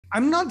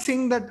I'm not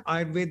saying that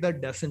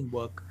Ayurveda doesn't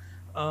work,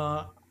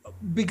 uh,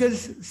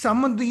 because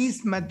some of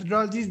these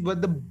methodologies were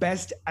the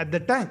best at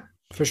the time,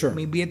 For sure.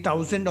 maybe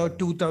 1,000 or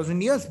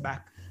 2,000 years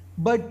back.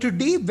 But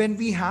today, when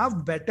we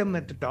have better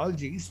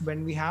methodologies,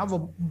 when we have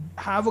a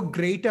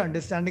greater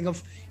understanding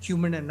of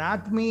human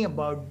anatomy,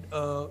 about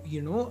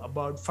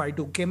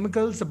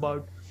phytochemicals,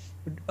 about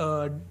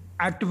uh,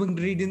 active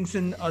ingredients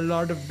in a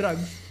lot of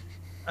drugs,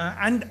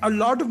 and a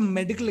lot of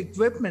medical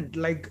equipment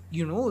like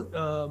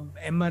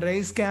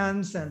MRI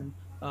scans and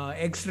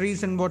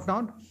X-rays and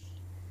whatnot,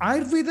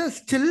 Ayurveda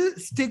still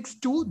sticks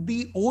to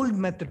the old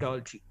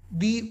methodology,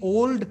 the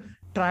old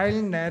trial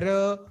and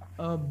error,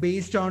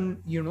 based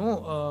on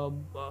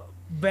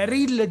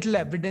very little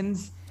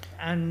evidence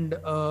and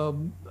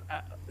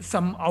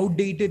some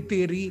outdated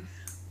theory.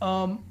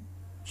 Um,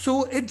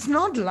 so it's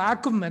not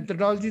lack of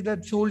methodology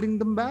that's holding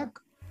them back.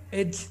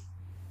 It's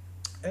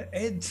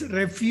it's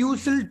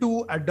refusal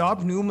to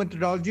adopt new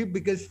methodology,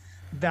 because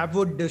that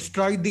would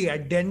destroy the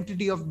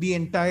identity of the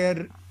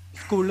entire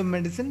school of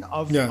medicine,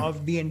 of Yeah.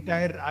 of the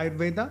entire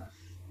Ayurveda.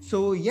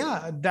 So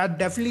yeah, that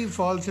definitely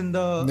falls in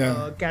the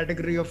Yeah.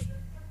 category of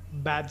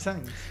bad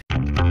science.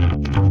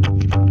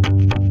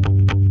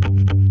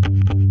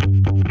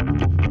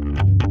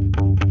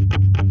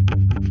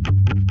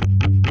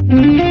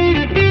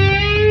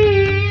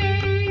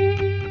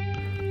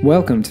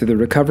 Welcome to the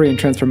Recovery and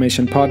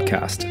Transformation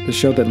Podcast, the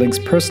show that links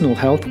personal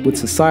health with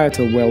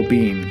societal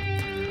well-being.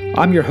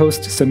 I'm your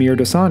host, Samir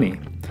Dossani.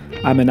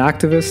 I'm an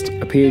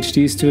activist, a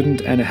PhD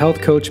student, and a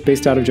health coach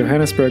based out of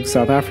Johannesburg,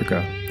 South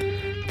Africa.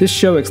 This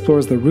show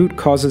explores the root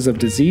causes of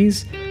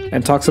disease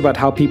and talks about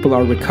how people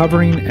are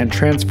recovering and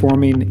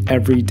transforming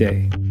every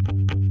day.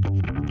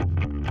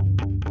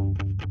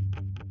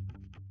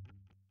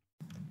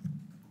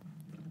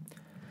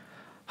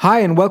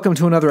 Hi, and welcome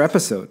to another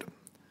episode.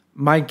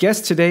 My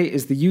guest today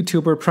is the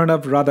YouTuber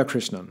Pranav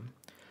Radhakrishnan.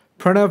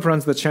 Pranav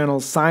runs the channel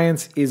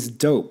Science is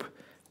Dope,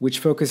 which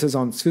focuses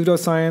on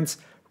pseudoscience,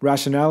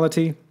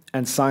 rationality,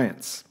 and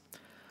science.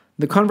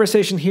 The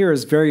conversation here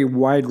is very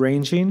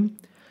wide-ranging.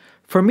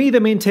 For me, the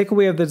main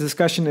takeaway of the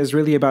discussion is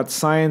really about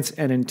science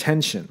and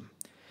intention.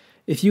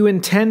 If you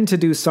intend to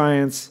do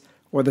science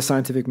or the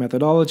scientific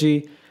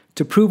methodology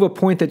to prove a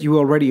point that you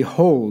already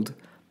hold,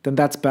 then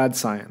that's bad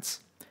science.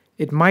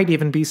 It might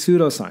even be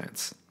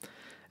pseudoscience.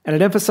 And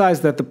it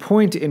emphasized that the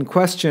point in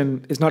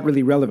question is not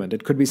really relevant.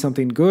 It could be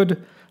something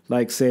good,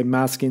 like, say,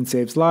 masking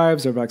saves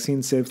lives or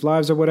vaccine saves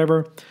lives or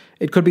whatever.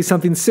 It could be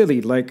something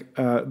silly, like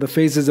the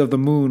phases of the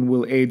moon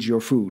will age your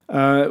food.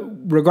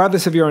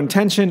 Regardless of your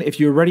intention, if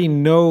you already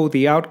know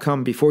the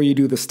outcome before you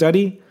do the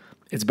study,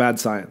 it's bad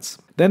science.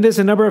 Then there's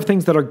a number of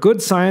things that are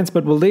good science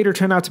but will later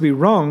turn out to be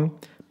wrong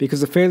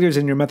because of failures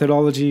in your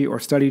methodology or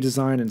study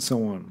design and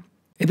so on.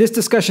 In this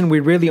discussion, we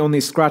really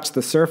only scratched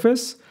the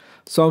surface,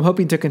 so I'm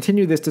hoping to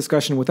continue this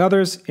discussion with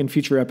others in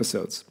future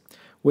episodes.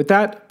 With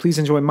that, please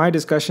enjoy my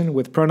discussion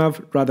with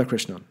Pranav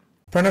Radhakrishnan.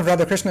 Pranav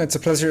Radhakrishnan, it's a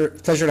pleasure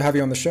to have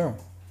you on the show.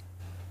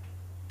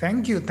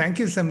 Thank you,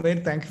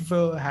 Samir. Thank you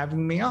for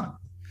having me on.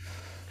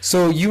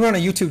 So you run a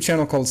YouTube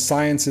channel called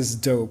Science is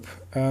Dope.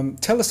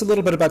 Tell us a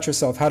little bit about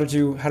yourself. How did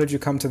you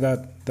come to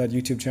that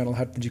YouTube channel?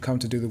 How did you come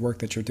to do the work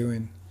that you're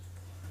doing?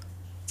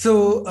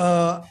 So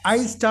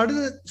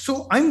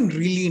I'm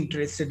really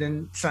interested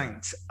in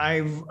science.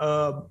 I've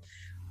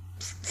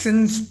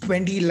since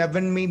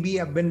 2011,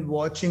 maybe, I've been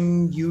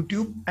watching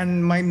YouTube,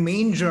 and my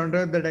main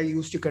genre that I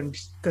used to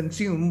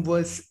consume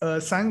was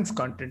science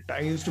content. I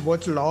used to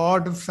watch a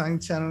lot of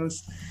science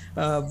channels,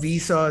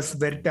 Vsauce,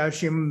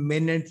 Veritasium,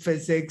 Minute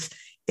Physics,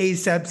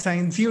 ASAP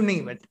Science, you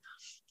name it.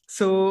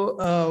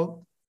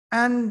 So,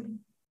 and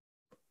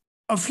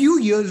a few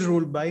years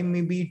rolled by,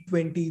 maybe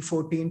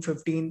 2014,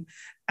 15,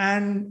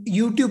 and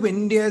YouTube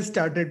India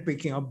started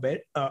picking up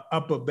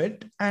a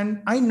bit.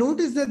 And I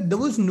noticed that there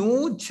was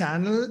no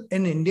channel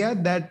in India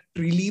that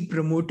really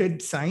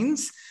promoted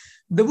science.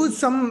 There was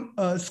some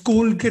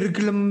school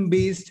curriculum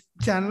based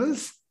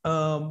channels,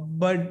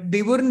 but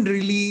they weren't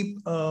really,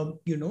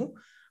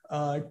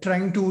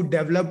 trying to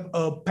develop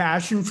a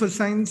passion for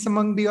science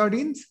among the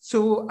audience.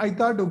 So I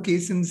thought, okay,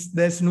 since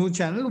there's no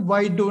channel,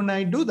 why don't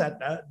I do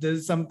that? This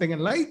is something I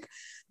like.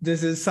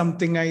 This is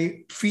something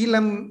I feel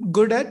I'm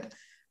good at.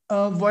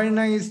 Why don't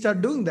I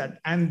start doing that?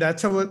 And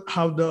that's how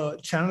the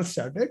channel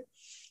started.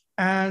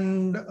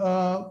 And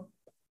at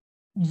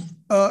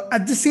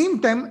the same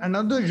time,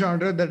 another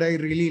genre that I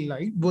really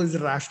liked was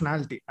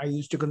rationality. I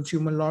used to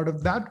consume a lot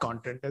of that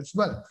content as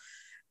well.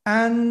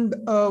 And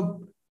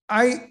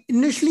I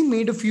initially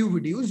made a few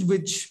videos,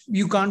 which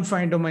you can't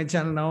find on my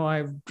channel now.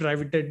 I've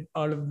privated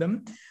all of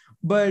them.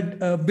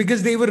 But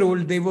because they were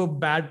old, they were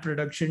bad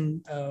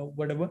production,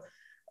 whatever.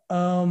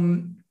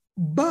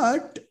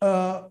 But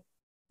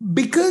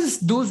because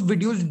those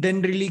videos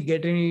didn't really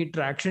get any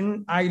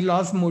traction, I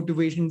lost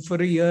motivation. For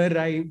a year,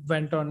 I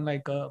went on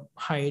like a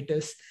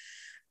hiatus.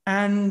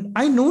 And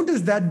I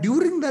noticed that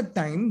during that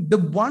time, the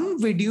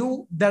one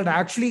video that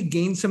actually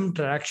gained some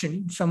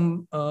traction,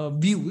 some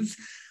views,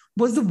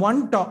 was the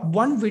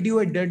one video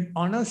I did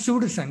on a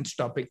pseudoscience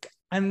topic.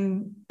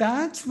 And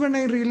that's when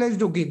I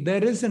realized, okay,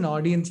 there is an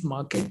audience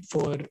market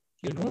for,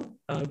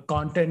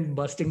 content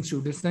busting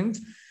pseudoscience.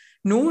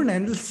 No one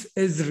else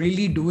is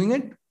really doing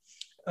it,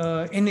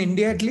 in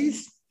India at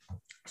least.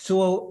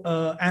 So,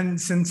 and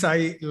since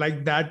I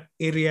like that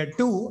area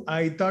too,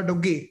 I thought,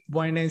 okay,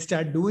 why not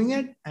start doing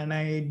it? And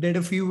I did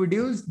a few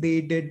videos. They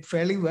did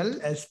fairly well,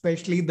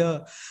 especially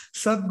the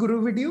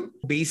Sadhguru video.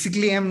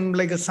 Basically, I'm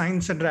like a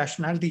science and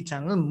rationality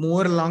channel,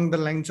 more along the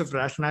lines of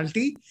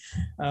rationality.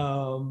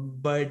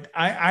 But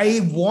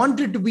I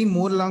wanted to be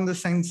more along the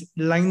science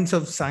lines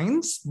of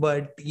science.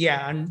 But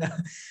yeah, and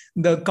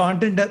the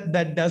content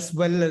that does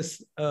well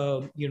is,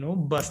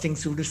 busting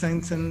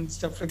pseudoscience and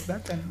stuff like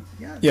that. And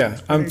yeah,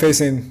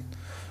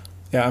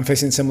 I'm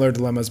facing similar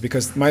dilemmas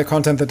because my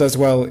content that does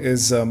well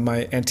is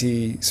my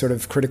anti sort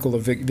of critical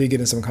of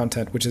veganism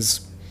content, which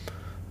is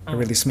a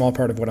really small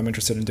part of what I'm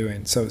interested in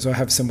doing. So I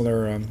have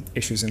similar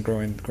issues in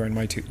growing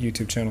my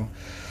YouTube channel.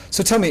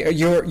 So tell me,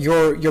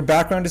 your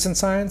background is in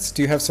science.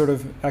 Do you have sort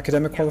of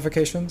academic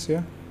qualifications?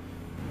 Yeah.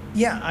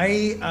 Yeah,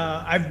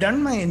 I've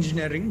done my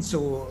engineering,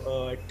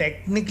 so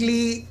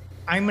technically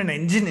I'm an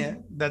engineer.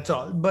 That's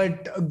all.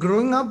 But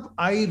growing up,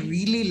 I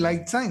really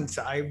liked science.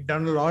 I've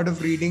done a lot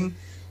of reading.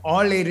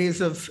 All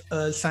areas of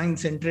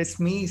science interest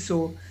me.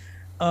 So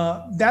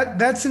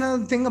that's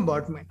another thing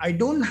about me. I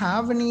don't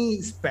have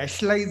any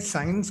specialized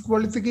science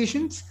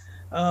qualifications,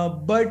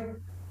 but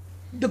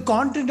the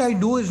content I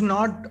do is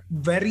not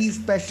very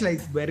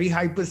specialized, very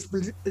hyper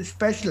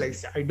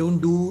specialized. I don't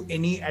do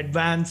any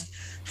advanced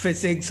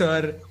physics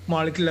or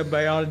molecular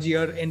biology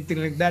or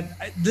anything like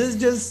that. This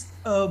is just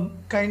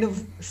kind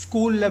of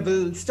school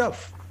level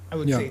stuff, I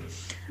would say.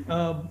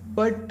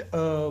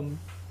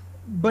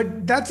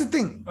 But that's the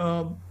thing.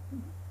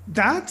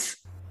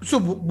 So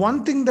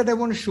one thing that I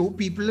want to show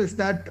people is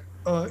that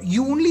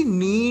you only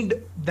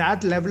need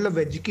that level of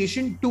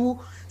education to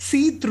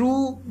see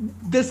through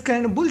this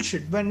kind of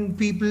bullshit. When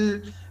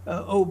people,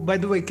 oh, by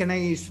the way, can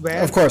I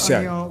swear? Of course,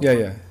 yeah.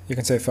 You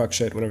can say fuck,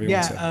 shit, whatever you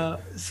want to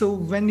say. So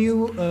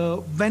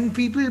when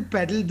people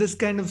peddle this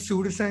kind of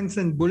pseudoscience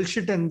and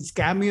bullshit and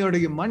scam you out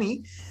of your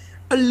money,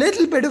 a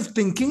little bit of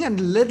thinking and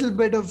a little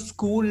bit of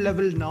school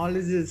level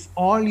knowledge is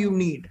all you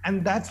need.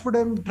 And that's what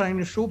I'm trying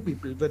to show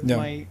people with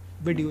my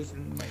videos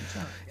and my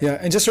channel. Yeah,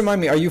 and just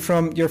remind me, you're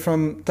from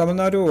Tamil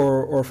Nadu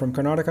or from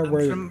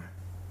Karnataka?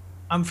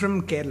 I'm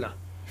from Kerala.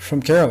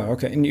 From Kerala,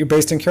 okay. And you're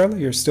based in Kerala?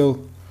 You're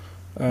still...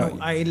 no,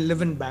 I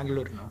live in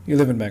Bangalore now. You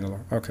live in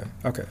Bangalore, okay.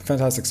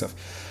 Fantastic stuff.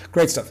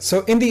 Great stuff.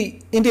 So in the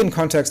Indian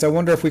context, I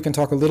wonder if we can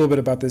talk a little bit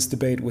about this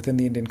debate within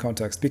the Indian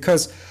context,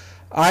 because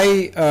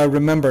I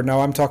remember,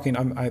 now I'm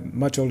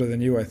much older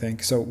than you, I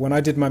think. So when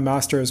I did my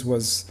master's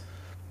was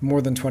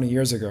more than 20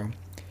 years ago.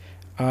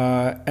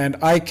 And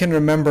I can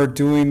remember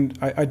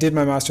I did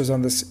my master's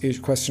on this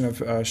question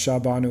of Shah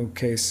Banu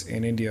case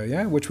in India,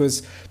 which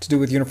was to do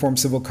with uniform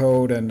civil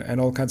code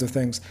and all kinds of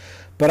things.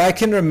 But I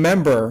can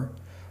remember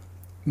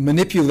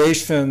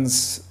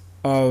manipulations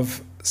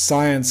of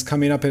science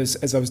coming up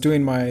as I was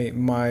doing my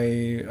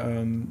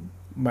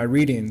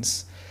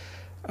readings.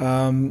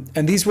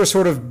 And these were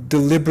sort of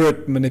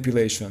deliberate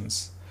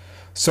manipulations.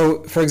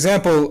 So, for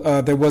example,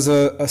 there was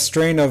a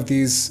strain of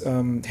these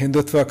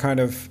Hindutva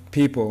kind of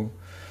people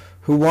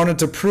who wanted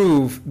to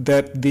prove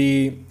that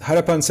the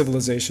Harappan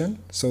civilization,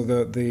 so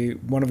the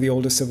one of the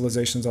oldest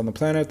civilizations on the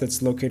planet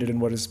that's located in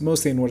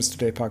mostly in what is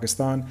today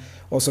Pakistan,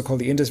 also called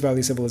the Indus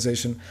Valley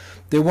civilization,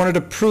 they wanted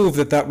to prove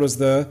that was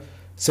the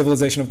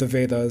civilization of the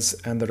Vedas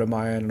and the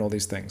Ramayana and all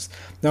these things.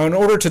 Now, in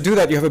order to do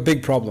that, you have a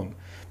big problem,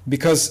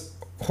 because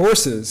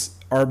horses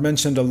are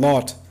mentioned a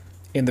lot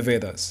in the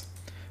Vedas.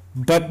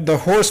 But the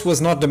horse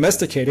was not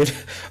domesticated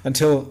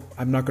until,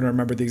 I'm not going to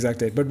remember the exact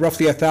date, but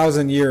roughly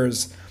 1,000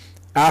 years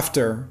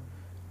after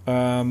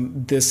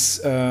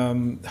this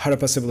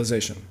Harappa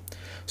civilization.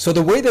 So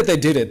the way that they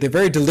did it, they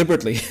very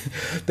deliberately,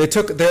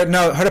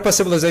 now Harappa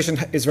civilization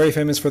is very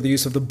famous for the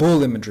use of the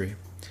bull imagery.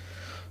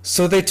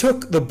 So they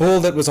took the bull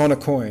that was on a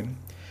coin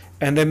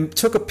and then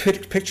took a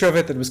picture of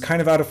it that was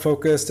kind of out of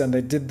focus, and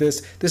they did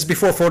this. This is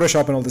before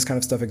Photoshop and all this kind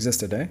of stuff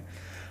existed,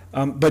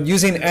 but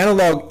using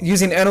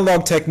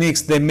analog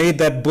techniques, they made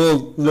that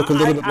bull look a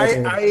little bit like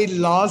a... I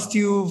lost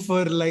you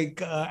for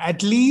like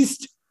at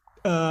least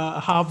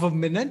half a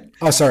minute.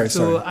 Oh, sorry.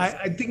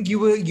 I think you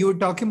were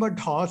talking about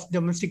horse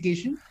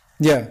domestication.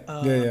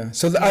 Yeah.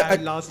 So I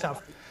lost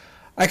half.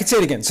 I could say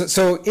it again.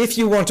 So if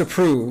you want to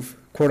prove,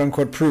 quote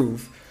unquote,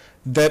 prove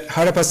that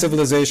Harappa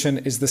civilization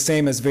is the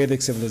same as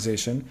Vedic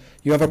civilization,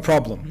 you have a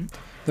problem. Mm-hmm.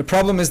 The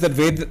problem is that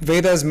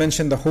Vedas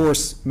mention the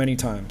horse many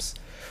times.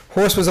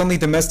 Horse was only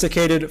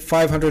domesticated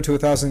 500 to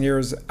 1,000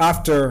 years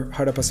after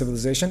Harappa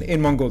civilization in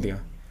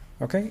Mongolia,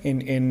 okay,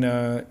 in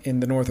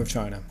the north of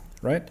China,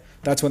 right?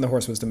 That's when the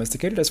horse was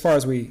domesticated, as far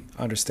as we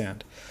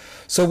understand.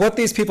 So what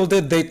these people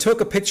did, they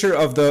took a picture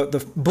of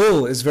the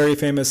bull, is very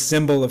famous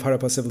symbol of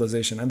Harappa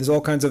civilization, and there's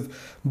all kinds of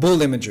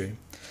bull imagery.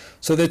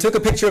 So they took a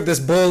picture of this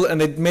bull and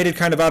they made it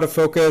kind of out of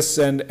focus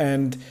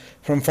and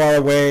from far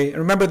away. And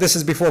remember, this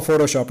is before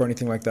Photoshop or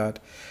anything like that.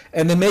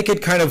 And they make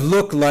it kind of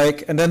look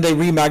like, and then they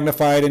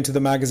re-magnify it into the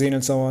magazine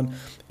and so on.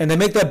 And they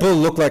make that bull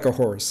look like a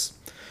horse.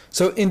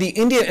 So in the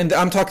Indian, and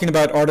I'm talking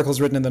about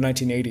articles written in the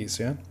 1980s,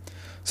 yeah?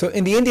 So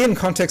in the Indian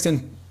context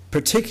in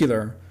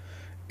particular,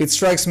 it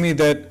strikes me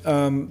that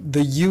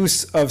the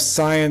use of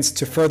science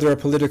to further a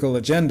political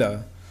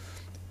agenda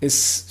is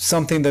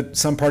something that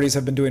some parties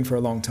have been doing for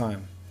a long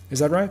time. Is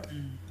that right?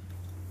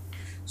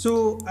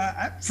 So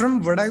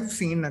from what I've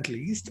seen, at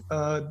least,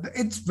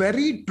 it's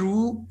very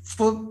true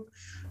for,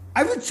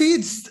 I would say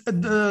it's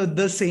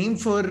the same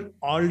for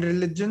all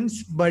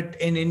religions, but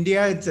in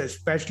India, it's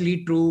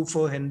especially true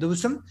for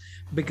Hinduism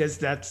because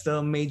that's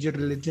the major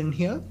religion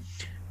here.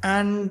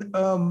 And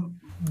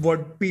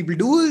what people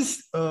do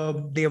is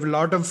they have a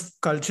lot of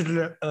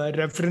cultural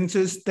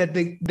references that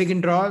they can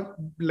draw,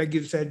 like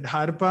you said,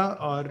 Harpa,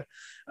 or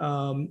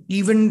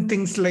even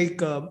things like,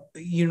 the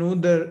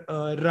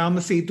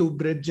Ramasetu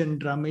Bridge in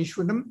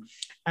Rameshwaram.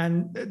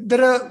 And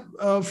there are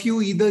a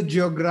few either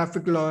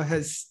geographical or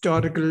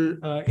historical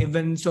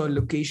events or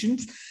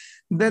locations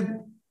that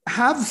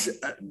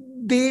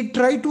they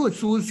try to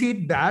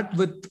associate that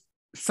with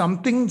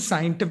something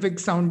scientific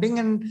sounding,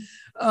 and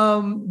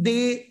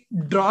they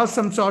draw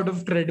some sort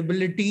of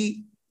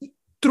credibility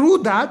through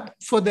that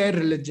for their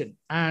religion.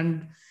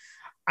 And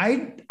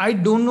I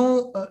don't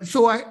know.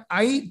 So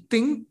I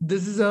think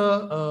this is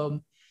a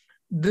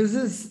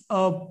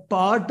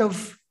part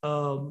of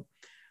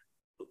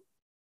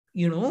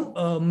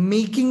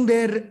making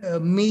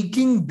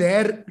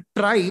their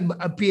tribe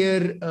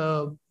appear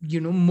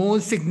more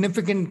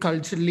significant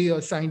culturally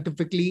or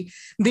scientifically.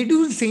 They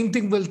do the same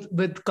thing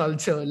with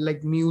culture,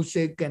 like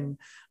music and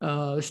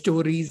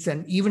stories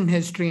and even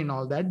history and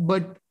all that.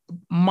 But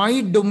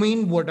my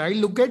domain, what I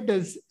look at,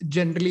 is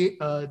generally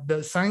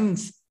the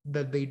science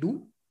that they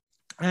do.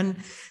 And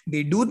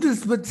they do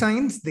this with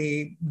science.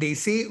 They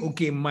say,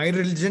 okay, my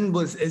religion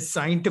is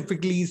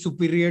scientifically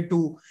superior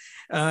to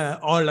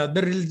all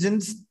other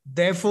religions.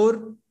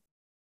 Therefore,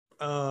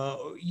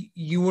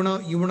 you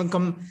wanna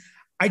come.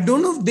 I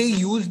don't know if they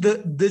use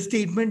this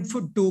statement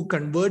to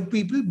convert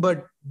people,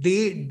 but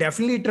they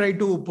definitely try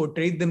to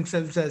portray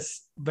themselves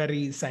as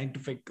very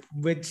scientific,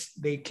 which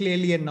they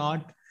clearly are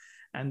not.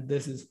 And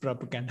this is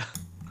propaganda.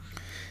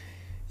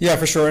 Yeah,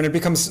 for sure. And it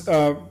becomes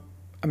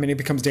it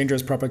becomes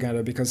dangerous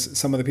propaganda because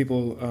some of the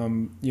people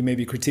you may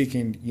be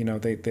critiquing,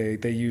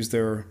 they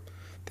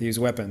use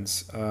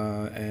weapons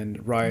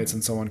and riots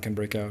and so on can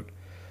break out.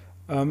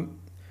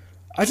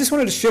 I just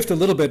wanted to shift a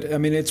little bit. I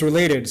mean, it's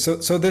related.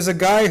 So there's a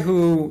guy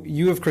who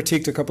you have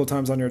critiqued a couple of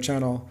times on your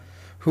channel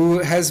who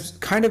has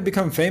kind of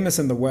become famous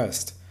in the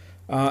West.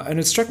 And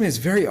it struck me as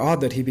very odd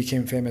that he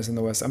became famous in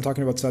the West. I'm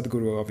talking about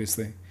Sadhguru,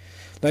 obviously.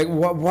 Like,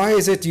 why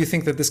is it, do you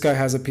think, that this guy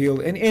has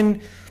appeal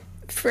in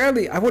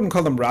fairly, I wouldn't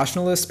call them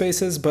rationalist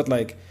spaces, but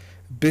like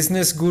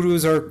business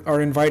gurus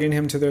are inviting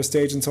him to their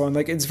stage and so on.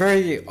 Like, it's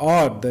very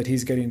odd that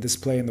he's getting this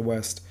play in the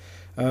West.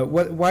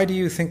 Why do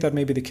you think that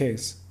may be the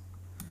case?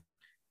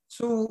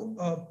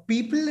 So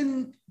people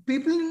in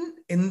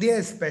India,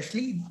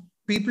 especially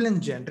people in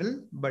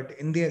general, but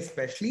India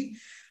especially,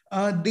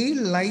 they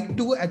like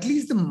to, at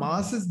least the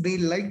masses, they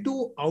like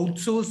to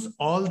outsource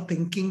all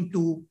thinking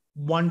to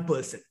one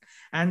person.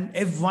 And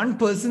if one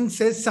person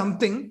says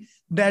something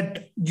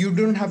that you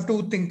don't have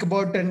to think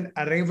about and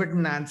arrive at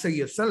an answer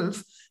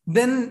yourself,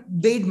 then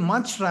they'd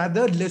much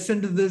rather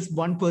listen to this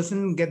one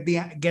person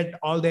and get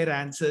all their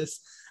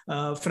answers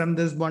from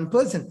this one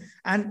person.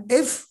 And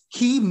if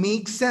he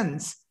makes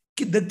sense,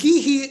 the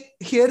key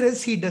here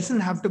is he doesn't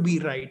have to be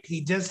right.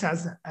 He just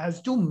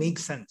has to make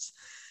sense.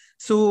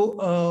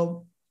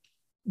 So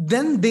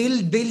then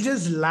they'll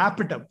just lap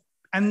it up.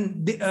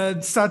 And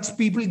such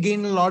people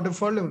gain a lot of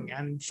following.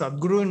 And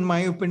Sadhguru, in my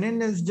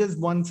opinion, is just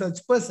one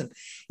such person.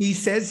 He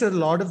says a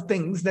lot of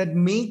things that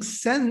make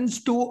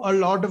sense to a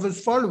lot of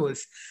his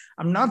followers.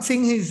 I'm not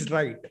saying he's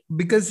right,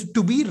 because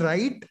to be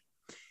right,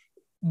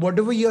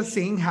 whatever you're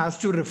saying has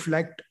to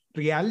reflect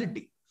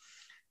reality.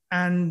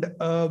 And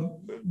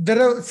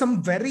there are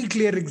some very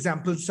clear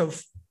examples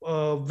of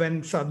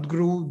when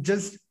Sadhguru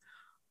just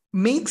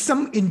makes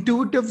some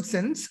intuitive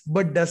sense,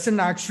 but doesn't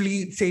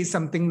actually say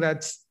something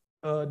that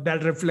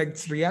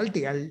reflects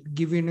reality. I'll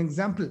give you an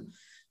example.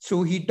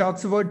 So he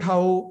talks about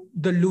how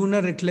the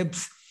lunar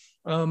eclipse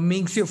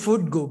makes your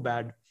food go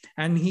bad.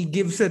 And he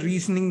gives a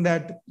reasoning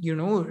that,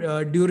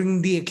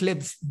 during the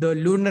eclipse, the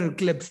lunar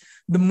eclipse,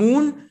 the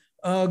moon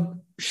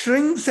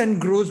shrinks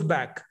and grows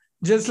back,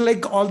 just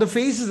like all the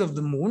phases of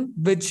the moon,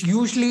 which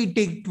usually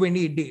take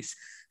 28 days.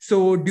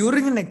 So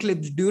during an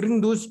eclipse,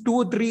 during those 2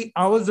 or 3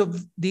 hours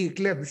of the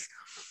eclipse,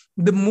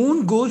 the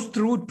moon goes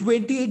through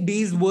 28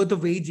 days worth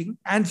of aging.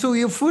 And so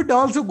your food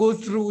also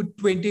goes through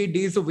 28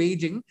 days of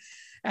aging.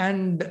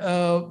 And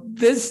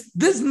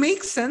this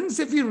makes sense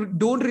if you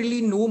don't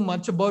really know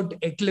much about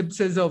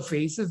eclipses or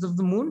phases of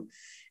the moon.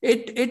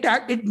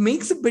 It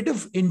makes a bit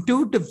of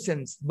intuitive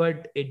sense,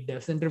 but it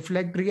doesn't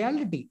reflect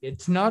reality.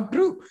 It's not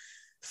true.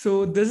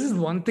 So this is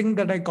one thing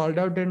that I called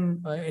out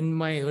in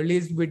my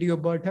earliest video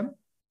about him,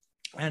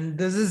 and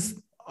this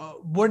is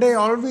what I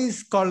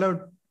always call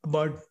out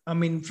about.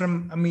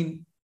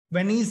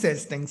 When he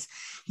says things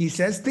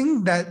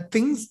that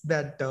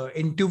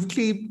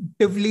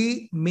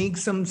intuitively make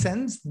some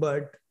sense,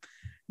 but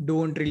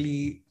don't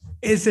really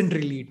isn't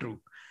really true.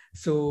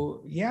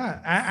 So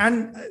yeah,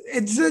 and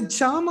it's a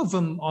charm of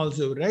him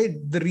also, right?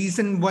 The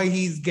reason why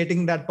he's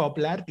getting that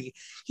popularity,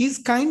 he's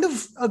kind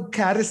of a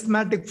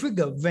charismatic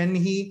figure. When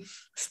he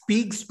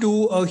speaks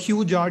to a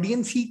huge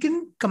audience, he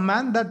can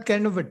command that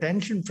kind of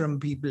attention from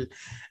people,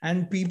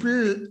 and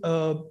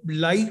people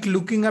like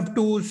looking up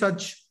to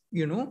such,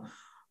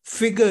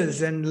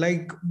 figures, and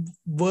like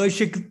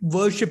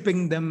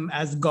worshiping them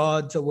as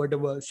gods or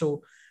whatever.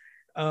 So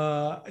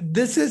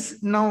this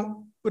is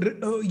now,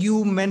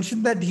 you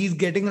mentioned that he's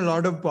getting a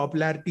lot of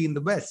popularity in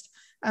the West,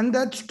 and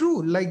that's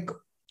true. Like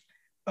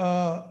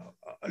a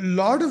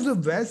lot of the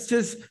West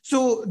is,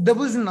 so there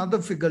was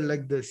another figure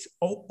like this,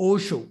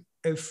 Osho,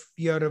 if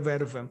you're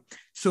aware of him.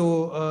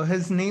 So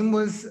his name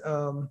was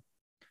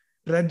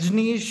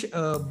Rajneesh,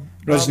 Baba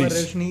Rajneesh.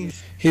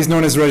 Rajneesh. He's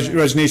known as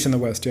Rajneesh in the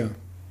West, yeah.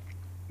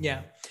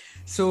 Yeah.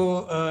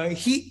 So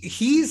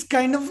he's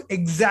kind of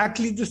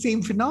exactly the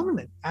same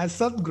phenomenon as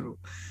Sadhguru.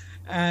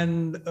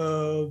 And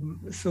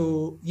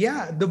so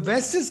yeah, the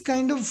West is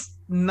kind of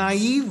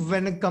naive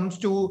when it comes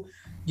to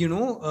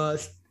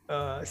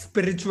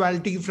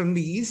spirituality from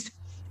the East,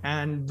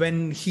 and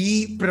when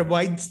he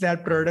provides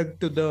that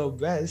product to the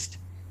West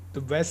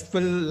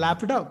will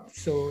lap it up.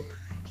 So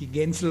he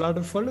gains a lot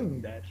of following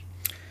there.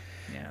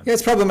 Yeah,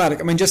 it's problematic.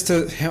 I mean, just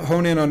to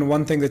hone in on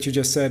one thing that you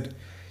just said,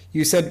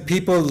 you said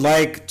people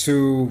like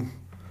to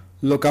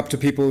look up to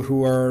people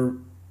who are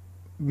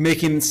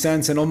making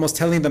sense and almost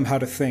telling them how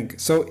to think.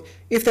 So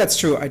if that's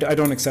true, I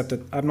don't accept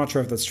it. I'm not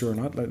sure if that's true or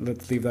not.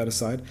 Let's leave that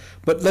aside.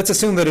 But let's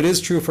assume that it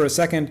is true for a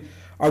second.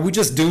 Are we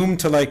just doomed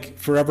to like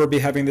forever be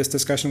having this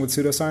discussion with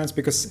pseudoscience?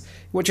 Because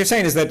what you're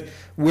saying is that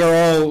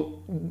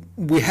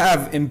we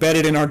have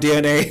embedded in our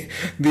DNA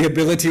the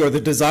ability or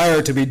the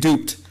desire to be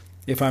duped.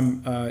 If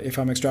I'm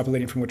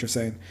extrapolating from what you're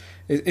saying,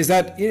 is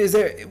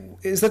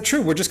that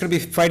true? We're just going to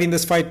be fighting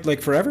this fight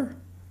like forever?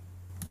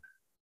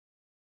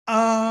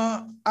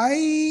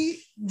 I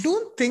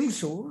don't think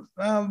so,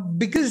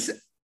 because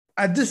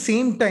at the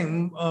same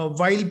time,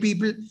 while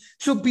people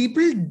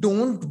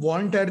don't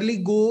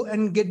voluntarily go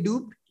and get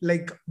duped.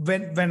 Like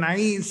when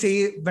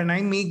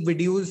I make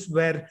videos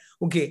where,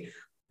 okay,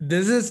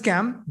 this is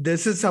scam,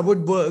 this is how it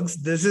works,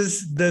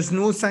 there's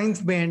no science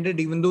behind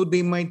it, even though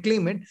they might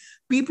claim it,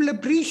 people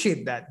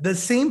appreciate that. The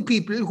same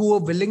people who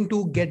are willing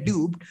to get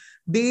duped,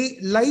 they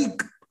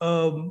like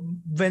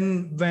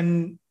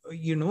when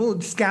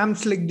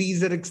scams like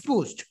these are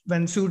exposed,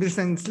 when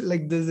pseudoscience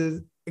like this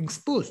is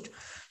exposed.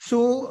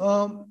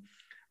 So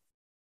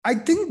I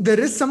think there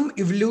is some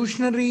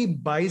evolutionary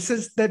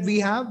biases that we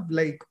have,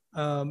 like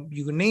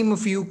you can name a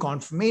few: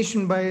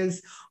 confirmation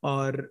bias,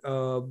 or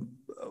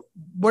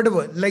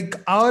whatever, like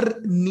our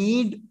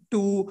need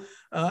to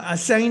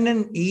assign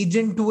an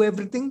agent to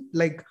everything.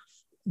 Like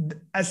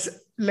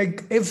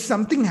if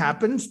something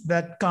happens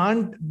that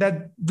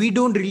we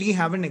don't really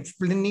have an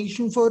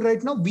explanation for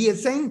right now, we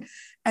assign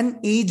an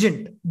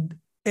agent.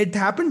 It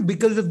happened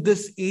because of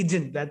this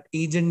agent. That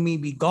agent may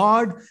be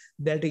God,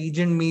 that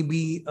agent may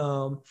be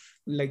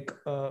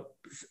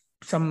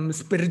some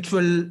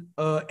spiritual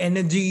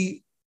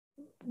energy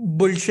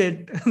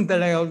bullshit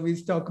that I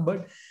always talk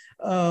about.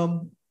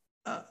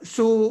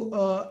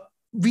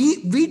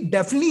 We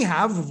definitely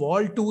have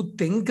evolved to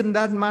think in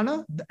that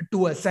manner,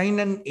 to assign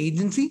an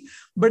agency.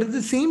 But at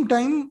the same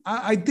time,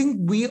 I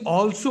think we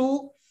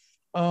also,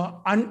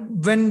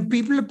 when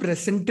people are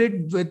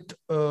presented with,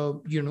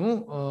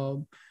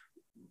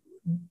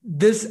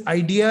 this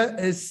idea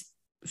is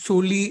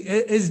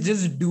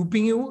just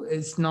duping you.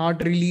 It's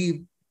not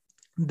really,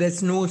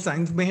 there's no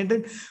science behind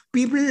it.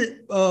 People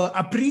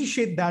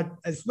appreciate that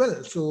as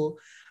well. So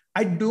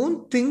I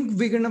don't think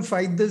we're going to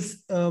fight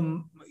this,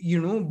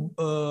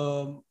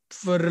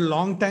 for a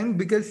long time,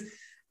 because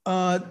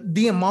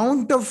the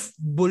amount of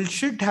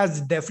bullshit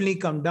has definitely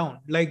come down.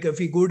 Like if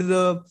you go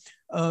to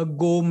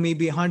go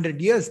maybe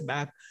 100 years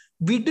back,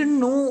 we didn't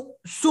know.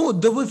 So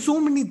there were so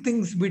many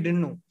things we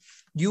didn't know.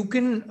 You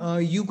can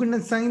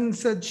assign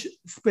such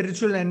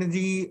spiritual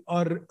energy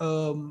or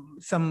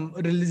some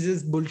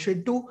religious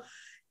bullshit to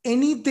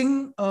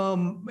anything,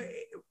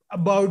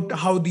 about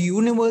how the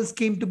universe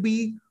came to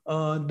be,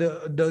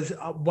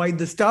 why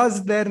the stars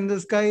are there in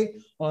the sky,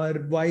 or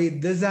why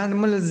this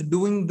animal is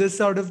doing this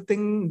sort of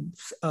thing,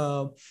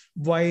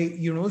 why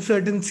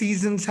certain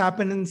seasons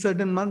happen in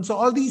certain months. So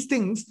all these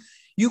things,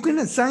 you can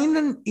assign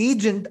an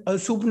agent, a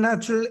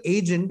supernatural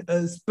agent,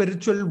 a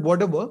spiritual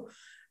whatever,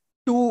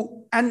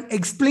 to and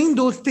explain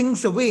those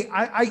things away.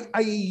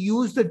 I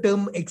use the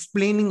term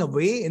explaining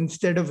away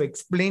instead of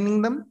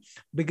explaining them,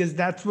 because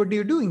that's what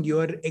you're doing.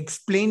 You're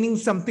explaining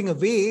something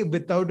away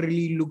without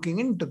really looking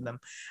into them.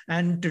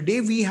 And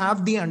today we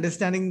have the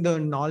understanding, the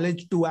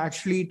knowledge to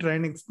actually try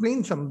and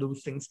explain some of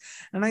those things.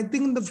 And I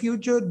think in the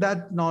future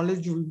that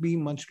knowledge will be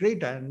much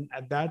greater. And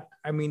at that,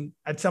 I mean,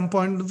 at some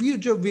point in the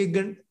future, we're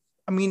going,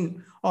 I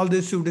mean, all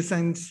this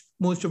pseudoscience,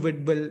 most of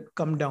it will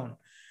come down.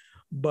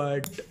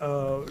 But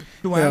to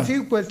answer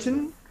your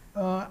question,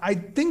 I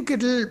think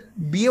it'll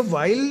be a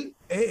while.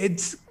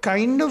 It's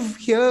kind of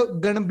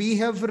gonna be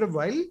here for a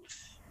while,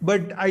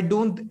 but I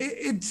don't.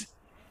 It's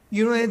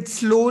it's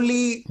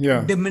slowly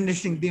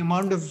diminishing the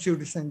amount of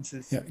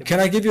pseudosciences. Yeah. Can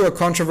I give you a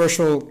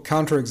controversial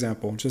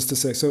counterexample, just to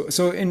say?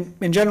 So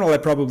in general, I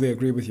probably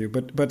agree with you,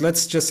 but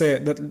let's just say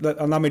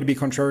allow me to be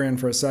contrarian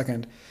for a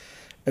second,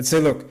 and say,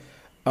 look,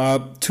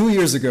 2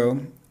 years ago,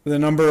 the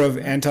number of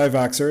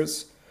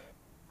anti-vaxxers,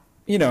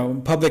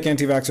 public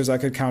anti-vaxxers, I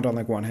could count on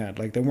like one hand.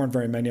 Like there weren't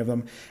very many of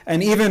them.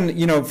 And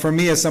even, for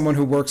me as someone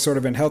who works sort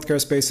of in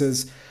healthcare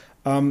spaces,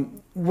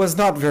 was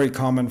not very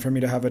common for me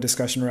to have a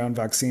discussion around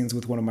vaccines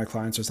with one of my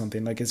clients or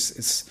something. Like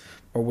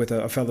or with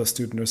a fellow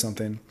student or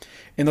something.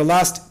 In the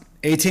last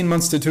 18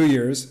 months to 2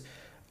 years,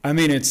 I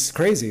mean, it's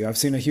crazy. I've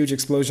seen a huge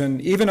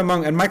explosion, even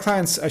and my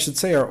clients, I should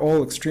say, are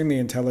all extremely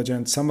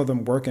intelligent. Some of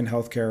them work in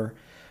healthcare.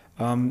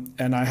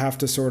 And I have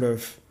to sort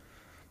of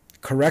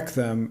correct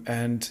them,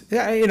 and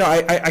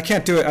I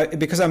can't do it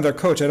because I'm their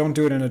coach. I don't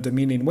do it in a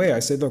demeaning way. I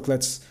say, look,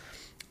 let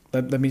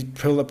me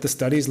pull up the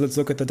studies. Let's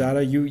look at the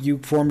data. You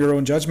form your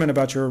own judgment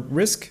about your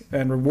risk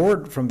and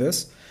reward from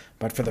this.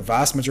 But for the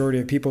vast majority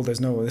of people, there's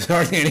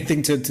hardly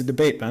anything to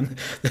debate, man.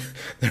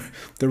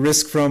 The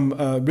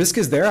risk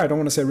is there. I don't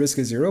want to say risk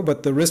is zero,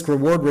 but the risk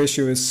reward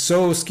ratio is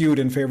so skewed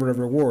in favor of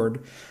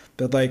reward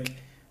that, like,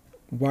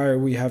 why are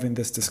we having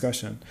this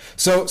discussion?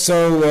 So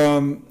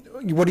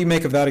what do you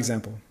make of that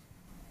example?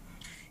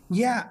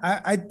 Yeah,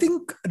 I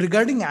think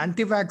regarding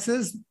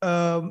anti-vaxxers,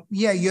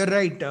 you're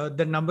right.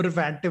 The number of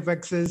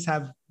anti-vaxxers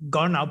have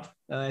gone up,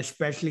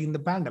 especially in the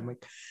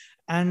pandemic.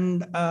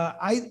 And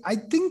I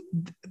think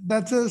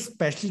that's a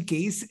special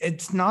case.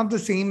 It's not the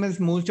same as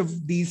most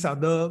of these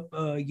other,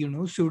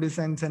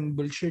 pseudoscience and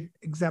bullshit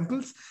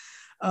examples.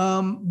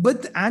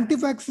 But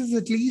anti-vaxxers,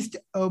 at least,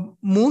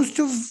 most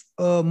of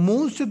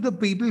the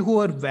people who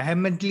are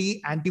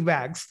vehemently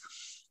anti-vax,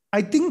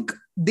 I think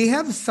they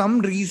have some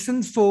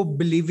reasons for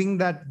believing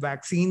that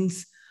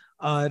vaccines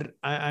are,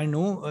 I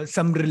know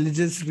some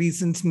religious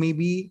reasons,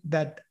 maybe,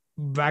 that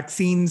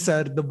vaccines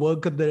are the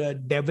work of the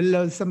devil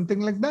or something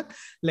like that.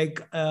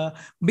 Like,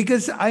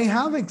 because I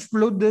have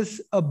explored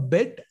this a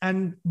bit.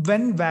 And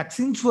when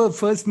vaccines were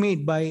first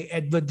made by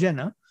Edward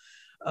Jenner,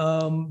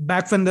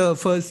 back when the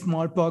first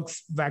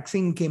smallpox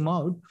vaccine came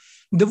out,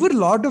 there were a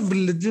lot of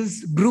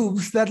religious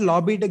groups that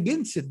lobbied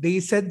against it.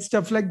 They said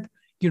stuff like,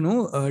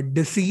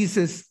 disease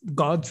is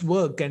God's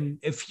work, and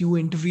if you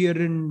interfere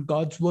in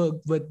God's work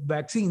with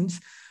vaccines,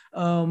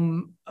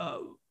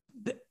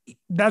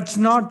 that's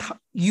not,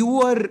 you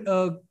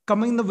are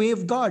coming the way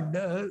of God.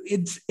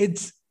 It's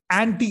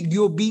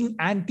you're being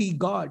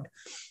anti-God.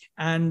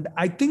 And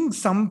I think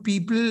some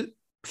people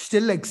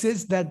still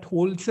exist that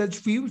hold such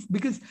views,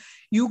 because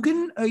you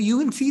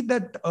can see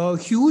that a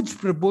huge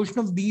proportion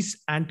of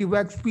these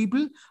anti-vax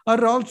people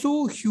are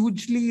also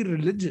hugely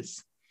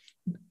religious.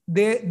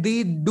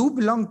 They do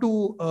belong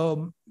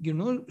to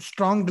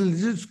strong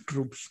religious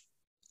groups.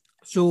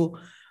 So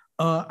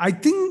I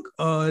think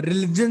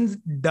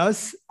religion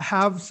does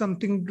have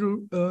something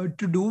to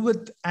do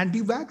with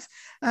anti-vax.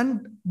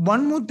 And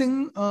one more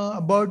thing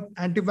about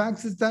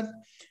anti-vax is that,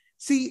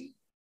 see,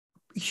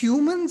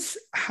 humans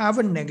have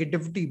a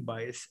negativity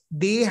bias.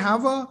 They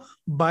have a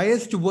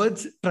bias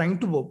towards trying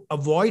to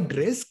avoid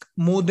risk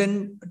more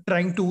than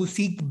trying to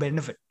seek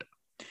benefit.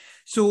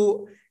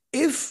 So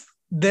if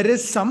there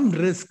is some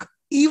risk,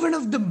 even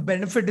if the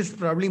benefit is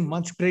probably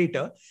much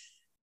greater,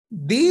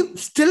 they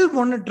still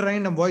want to try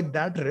and avoid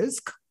that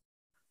risk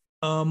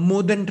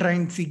more than try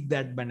and seek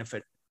that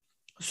benefit.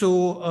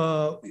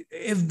 So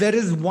if there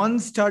is one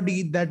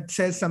study that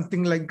says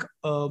something like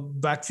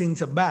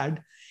vaccines are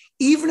bad,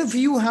 even if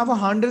you have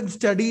 100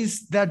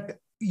 studies that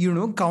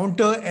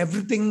counter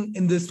everything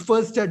in this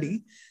first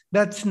study,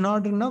 that's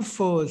not enough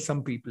for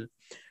some people.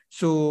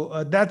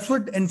 So that's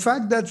what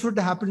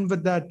happened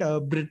with that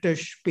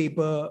British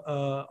paper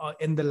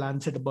in the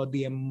Lancet about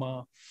the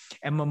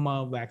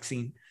MMR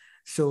vaccine.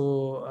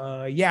 So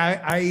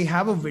I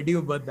have a video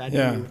about that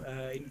too,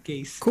 in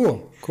case.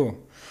 Cool.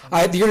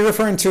 You're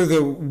referring to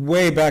the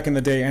way back in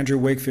the day, Andrew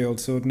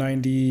Wakefield, so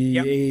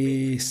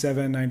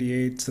 97,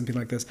 98, something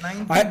like this.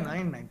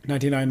 99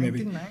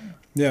 maybe. 99.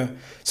 Yeah.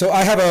 So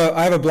I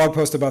have a blog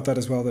post about that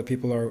as well that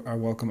people are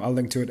welcome. I'll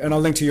link to it, and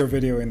I'll link to your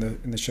video in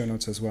the show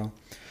notes as well.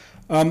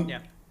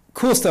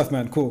 Cool stuff,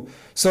 man. Cool.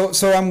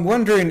 So I'm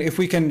wondering if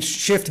we can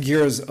shift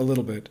gears a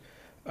little bit,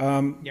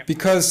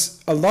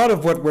 because a lot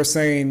of what we're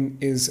saying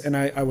is, and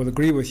I will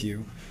agree with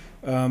you,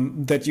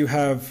 that you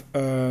have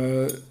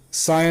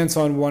science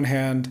on one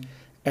hand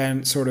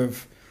and sort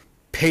of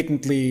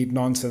patently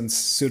nonsense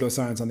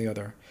pseudoscience on the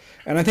other.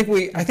 And I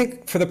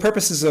think for the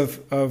purposes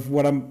of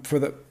what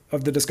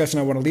of the discussion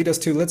I want to lead us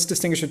to, let's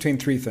distinguish between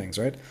three things,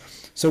 right?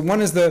 So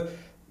one is the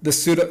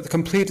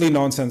completely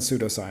nonsense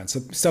pseudoscience, so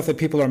stuff that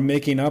people are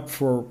making up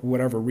for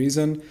whatever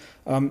reason.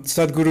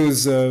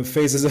 Sadhguru's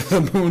phases of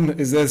the moon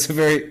is a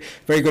very,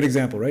 very good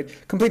example, right?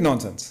 Complete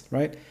nonsense,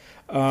 right?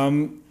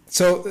 And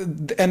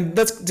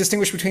let's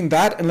distinguish between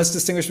that, and let's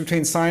distinguish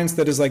between science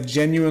that is like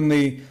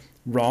genuinely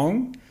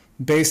wrong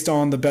based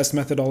on the best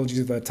methodologies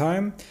of that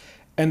time.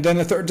 And then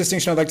the third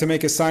distinction I'd like to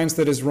make is science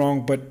that is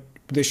wrong, but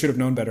they should have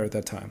known better at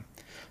that time.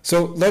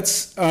 So let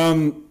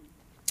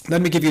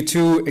me give you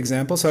two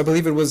examples. So I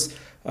believe it was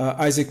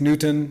Isaac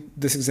Newton,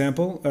 this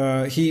example.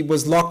 He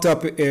was locked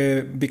up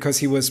because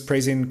he was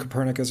praising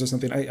Copernicus or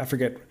something. I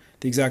forget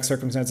the exact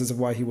circumstances of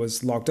why he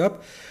was locked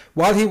up.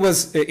 While he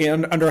was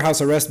under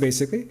house arrest,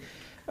 basically,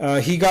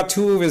 he got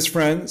two of his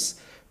friends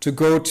to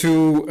go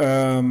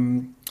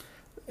to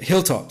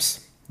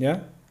hilltops.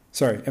 Yeah?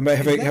 Sorry.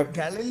 Galileo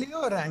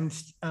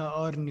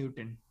or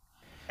Newton?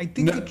 I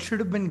think it should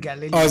have been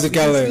Galileo. Oh, is it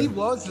Galileo? He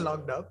was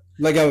locked up.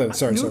 Like Galileo,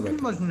 sorry. Newton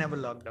was never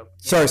locked up.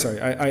 Sorry.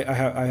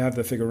 I have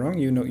the figure wrong.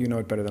 You know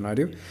it better than I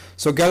do.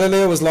 So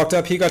Galileo was locked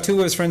up. He got two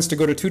of his friends to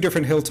go to two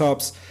different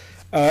hilltops,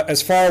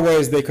 as far away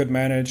as they could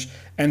manage,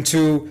 and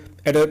to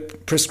at a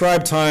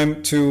prescribed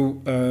time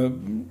to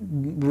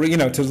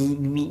to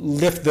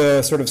lift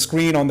the sort of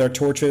screen on their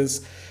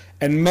torches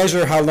and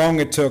measure how long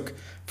it took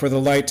for the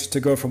light to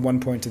go from one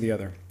point to the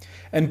other.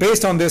 And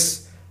based on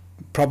this,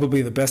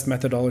 probably the best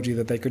methodology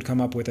that they could come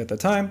up with at the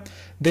time,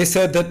 they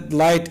said that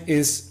light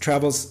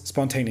travels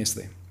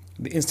spontaneously,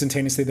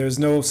 instantaneously. There's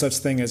no such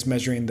thing as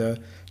measuring the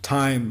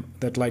time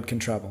that light can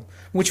travel,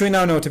 which we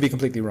now know to be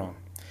completely wrong.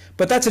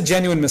 But that's a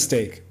genuine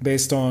mistake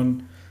based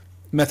on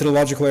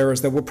methodological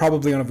errors that were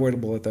probably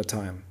unavoidable at that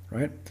time,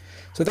 right?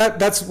 So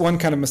that's one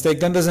kind of mistake.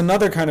 Then there's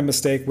another kind of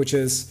mistake, which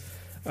is,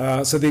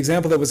 so the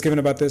example that was given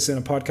about this in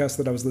a podcast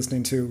that I was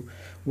listening to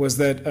was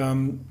that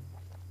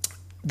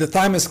the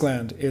thymus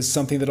gland is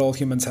something that all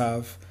humans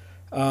have,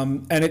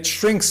 and it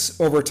shrinks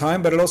over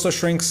time, but it also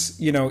shrinks,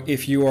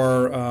 if you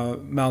are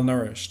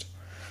malnourished.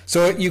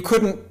 So you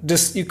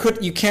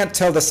can't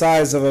tell the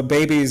size of a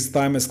baby's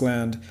thymus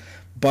gland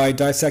by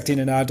dissecting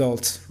an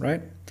adult,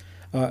 right,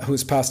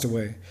 who's passed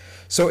away.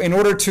 So in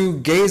order to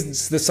gauge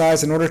the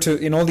size, in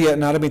all the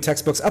anatomy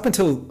textbooks up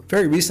until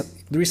very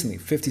recently,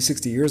 50,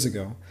 60 years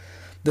ago,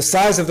 the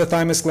size of the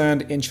thymus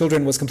gland in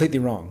children was completely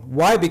wrong.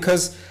 Why?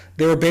 Because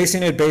they were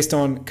basing it based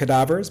on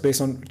cadavers, based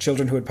on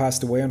children who had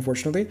passed away,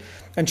 unfortunately.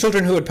 And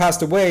children who had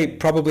passed away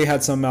probably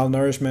had some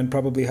malnourishment,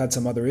 probably had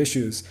some other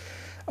issues.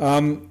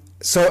 And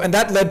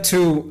that led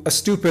to a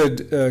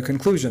stupid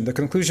conclusion. The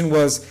conclusion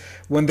was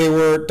when they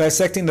were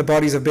dissecting the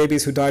bodies of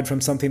babies who died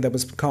from something that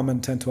was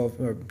common 10, 12,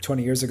 or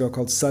 20 years ago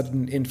called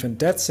sudden infant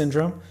death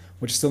syndrome,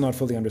 which is still not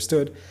fully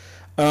understood.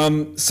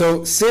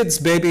 So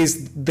SIDS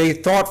babies, they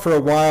thought for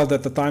a while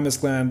that the thymus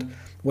gland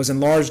was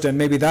enlarged, and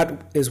maybe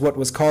that is what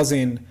was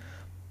causing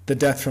the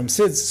death from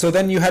SIDS. So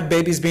then you had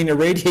babies being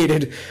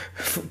irradiated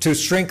to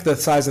shrink the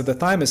size of the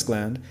thymus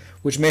gland,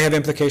 which may have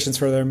implications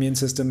for their immune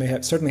system,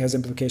 certainly has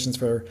implications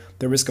for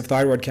the risk of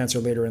thyroid cancer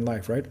later in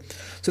life, right?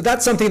 So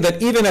that's something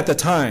that even at the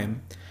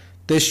time,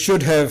 they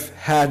should have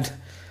had a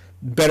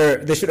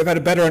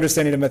better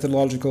understanding of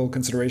methodological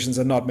considerations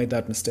and not made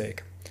that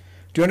mistake.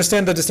 Do you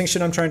understand the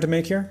distinction I'm trying to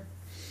make here?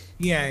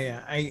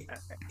 I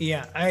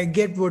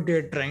get what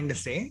you're trying to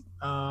say.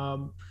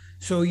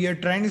 So you're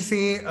trying to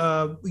say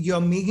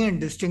you're making a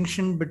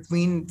distinction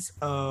between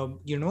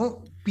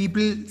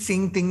people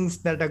saying things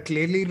that are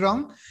clearly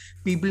wrong,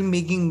 people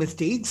making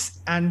mistakes,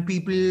 and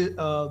people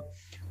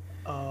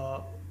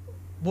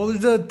what was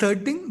the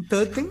third thing?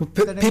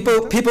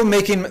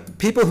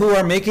 People who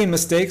are making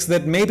mistakes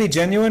that may be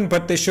genuine,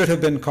 but they should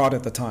have been caught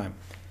at the time.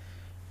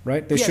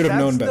 Right? They should have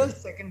known better.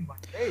 That's the second one,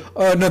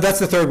 right? No, that's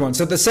the third one.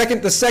 So the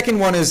second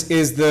one is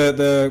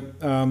the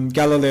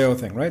Galileo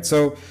thing, right?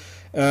 So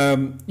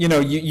you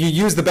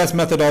use the best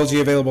methodology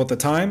available at the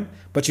time,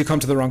 but you come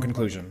to the wrong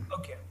conclusion.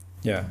 Okay.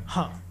 Yeah.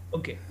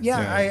 Okay. Yeah,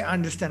 I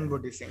understand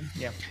what you're saying.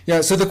 Yeah.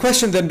 Yeah. So the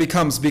question then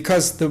becomes,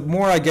 because the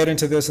more I get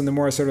into this and the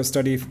more I sort of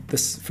study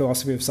this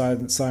philosophy of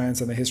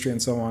science and the history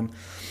and so on,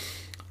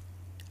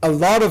 a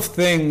lot of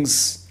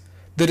things.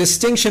 The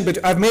distinction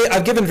between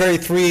I've given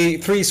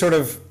three sort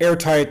of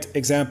airtight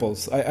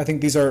examples. I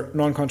think these are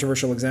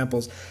non-controversial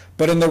examples,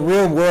 but in the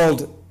real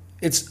world,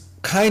 it's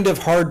kind of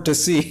hard to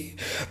see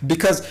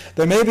because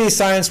there may be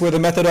science where the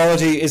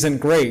methodology isn't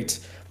great,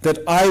 that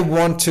I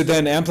want to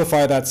then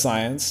amplify that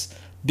science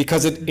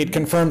because it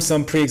confirms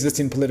some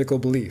pre-existing political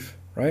belief,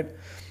 right?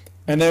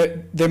 And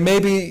there may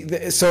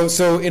be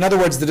so in other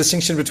words, the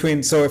distinction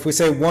between, so if we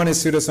say one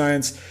is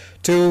pseudoscience,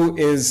 two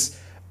is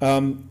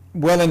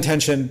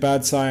well-intentioned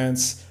bad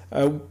science,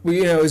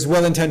 is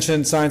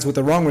well-intentioned science with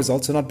the wrong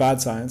results, so not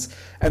bad science.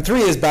 And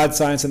 3 is bad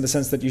science in the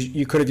sense that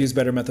you could have used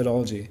better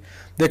methodology.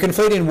 They're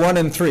conflating 1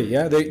 and 3.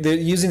 Yeah, they're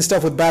using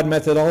stuff with bad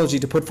methodology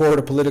to put forward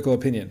a political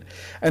opinion,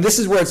 and this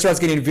is where it starts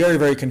getting very,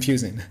 very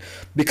confusing,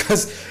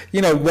 because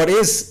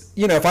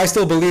if I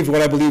still believed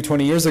what I believed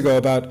 20 years ago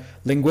about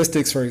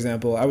linguistics, for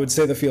example, I would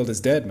say the field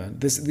is dead, man.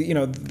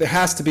 There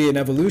has to be an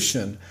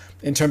evolution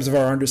in terms of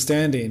our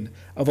understanding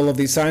of all of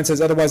these sciences.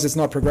 Otherwise, it's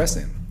not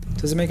progressing.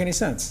 Does it make any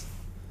sense?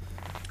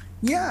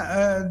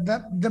 Yeah,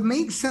 that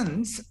makes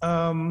sense.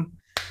 And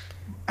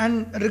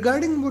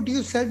regarding what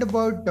you said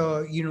about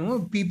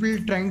people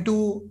trying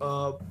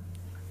to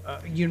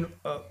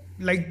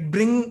like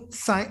bring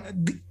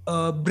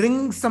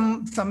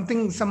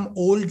some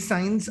old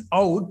science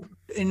out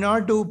in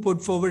order to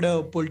put forward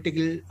a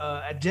political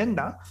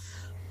agenda.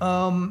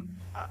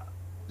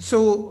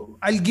 So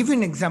I'll give you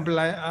an example.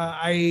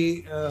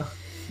 I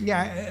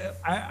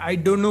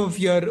don't know if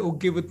you're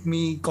okay with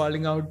me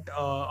calling out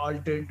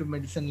alternative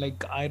medicine like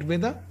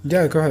Ayurveda.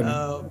 Yeah, go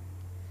ahead.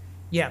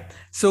 Yeah.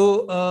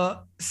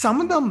 So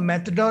some of the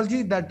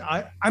methodology that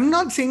I'm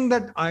not saying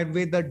that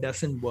Ayurveda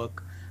doesn't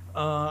work,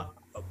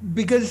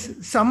 because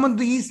some of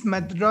these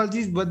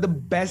methodologies were the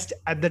best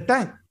at the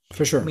time.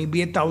 For sure.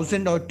 Maybe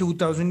 1,000 or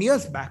 2,000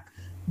 years back.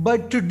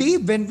 But today,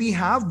 when we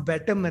have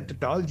better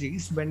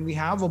methodologies, when we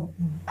have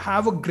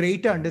a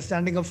greater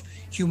understanding of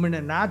human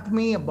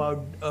anatomy,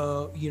 about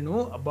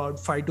about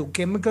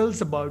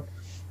phytochemicals, about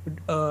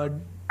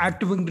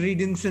active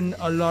ingredients in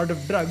a lot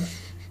of drugs,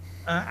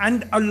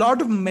 and a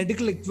lot of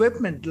medical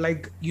equipment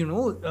like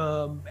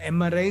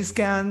MRI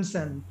scans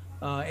and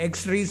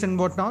X-rays and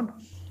whatnot,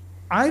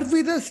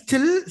 Ayurveda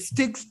still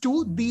sticks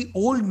to the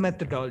old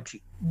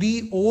methodology,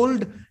 the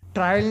old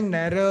trial and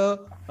error,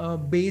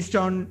 based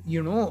on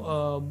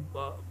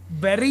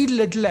very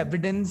little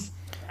evidence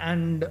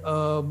and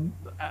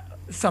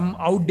some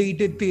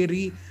outdated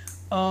theory.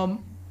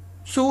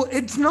 So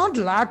it's not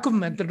lack of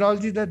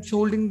methodology that's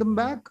holding them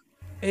back.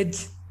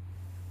 It's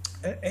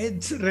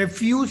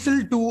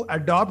refusal to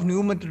adopt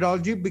new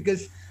methodology,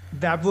 because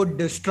that would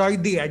destroy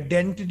the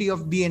identity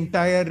of the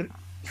entire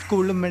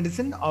school of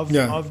medicine, of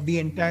the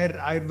entire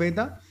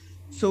Ayurveda.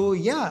 So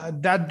yeah,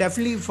 that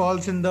definitely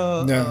falls in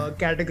the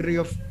category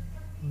of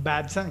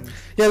bad science.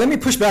 Yeah, let me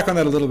push back on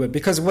that a little bit,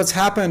 because what's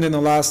happened in the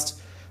last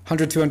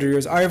 100, 200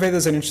 years, Ayurveda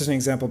is an interesting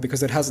example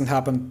because it hasn't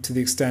happened to the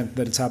extent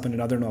that it's happened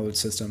in other knowledge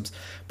systems.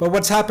 But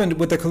what's happened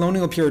with the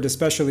colonial period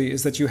especially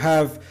is that you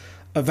have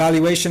a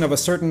valuation of a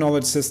certain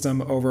knowledge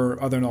system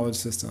over other knowledge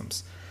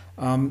systems.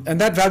 And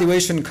that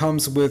valuation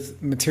comes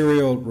with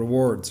material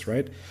rewards,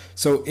 right?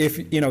 So if,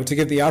 to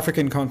give the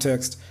African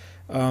context,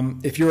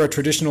 if you're a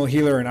traditional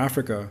healer in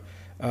Africa,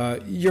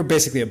 you're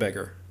basically a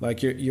beggar.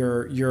 Like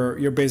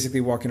you're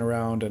basically walking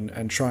around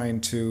and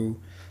trying to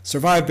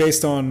survive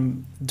based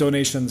on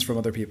donations from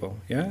other people.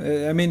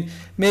 Yeah, I mean,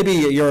 maybe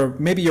you're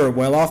a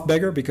well-off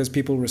beggar because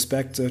people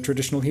respect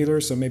traditional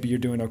healers, so maybe you're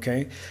doing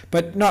okay,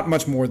 but not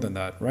much more than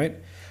that, right?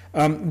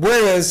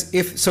 Whereas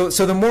so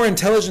the more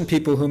intelligent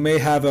people who may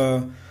have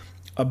a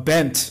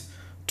bent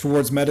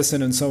towards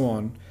medicine and so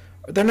on,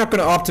 they're not going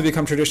to opt to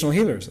become traditional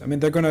healers. I mean,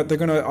 they're going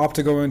to opt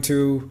to go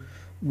into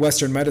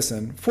Western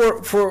medicine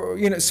for so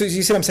you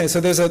see what I'm saying. So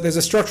there's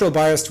a structural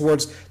bias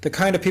towards the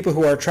kind of people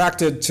who are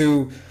attracted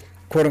to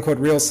quote unquote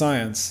real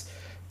science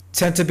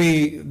tend to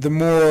be the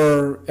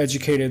more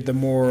educated, the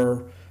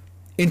more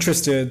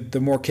interested, the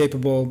more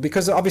capable,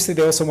 because obviously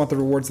they also want the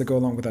rewards that go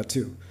along with that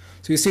too.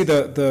 So you see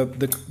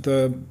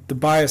the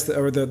bias,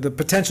 or the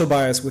potential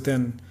bias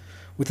within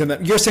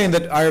that. You're saying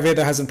that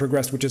Ayurveda hasn't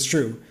progressed, which is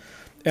true.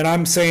 And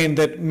I'm saying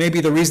that maybe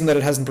the reason that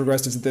it hasn't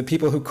progressed is that the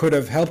people who could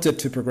have helped it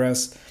to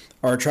progress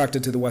are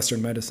attracted to the Western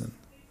medicine.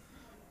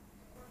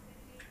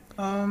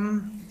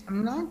 I'm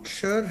not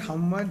sure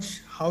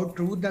how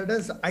true that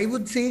is. I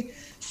would say,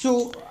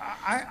 so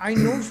I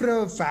know for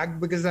a fact,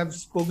 because I've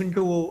spoken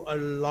to a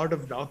lot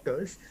of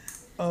doctors.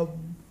 There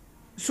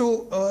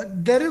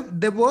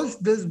was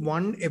this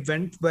one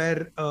event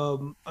where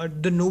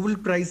the Nobel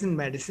Prize in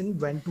Medicine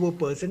went to a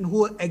person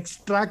who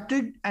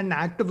extracted an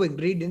active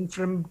ingredient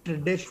from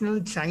traditional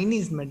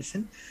Chinese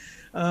medicine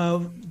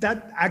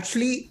that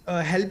actually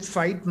helped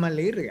fight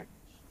malaria.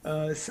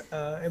 I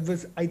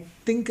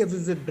think it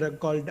was a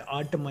drug called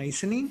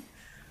artemisinin.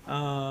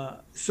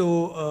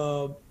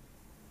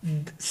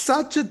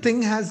 Such a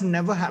thing has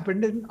never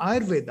happened in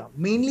Ayurveda,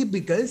 mainly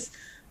because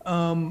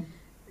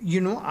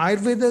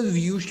Ayurveda is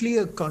usually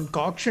a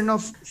concoction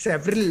of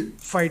several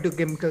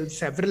phytochemicals,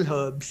 several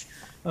herbs.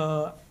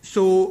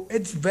 So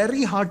it's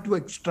very hard to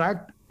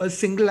extract a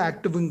single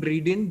active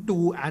ingredient,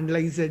 to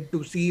analyze it,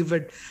 to see if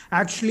it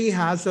actually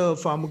has a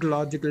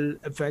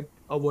pharmacological effect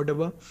or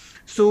whatever.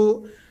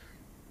 So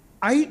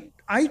I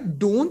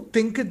don't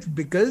think it's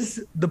because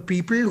the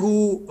people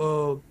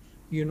who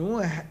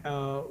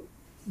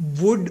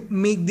would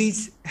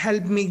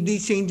help make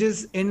these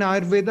changes in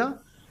Ayurveda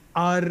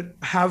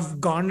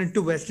have gone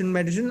into Western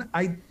medicine.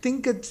 I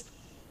think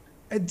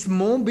it's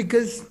more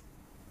because,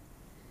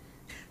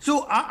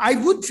 so I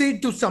would say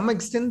to some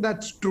extent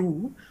that's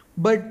true,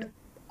 but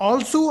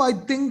also I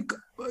think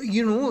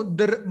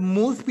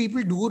most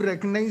people do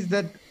recognize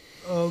that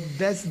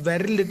there's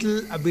very little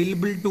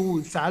available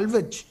to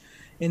salvage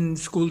in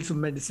schools of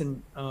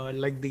medicine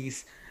like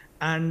these.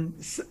 And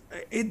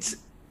it's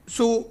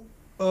so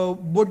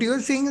what you're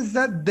saying is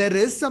that there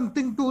is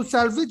something to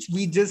salvage,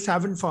 we just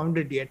haven't found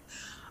it yet.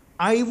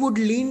 I would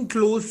lean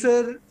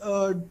closer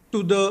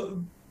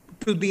to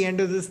the end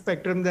of the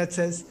spectrum that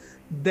says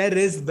there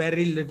is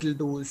very little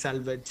to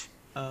salvage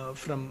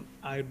from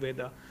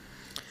Ayurveda.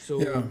 So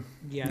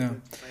yeah,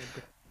 that's my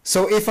opinion.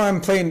 So if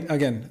I'm playing,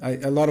 again,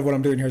 a lot of what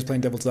I'm doing here is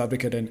playing devil's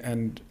advocate,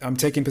 and I'm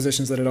taking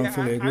positions that I don't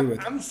fully agree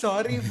with. I'm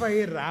sorry if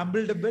I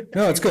rambled a bit.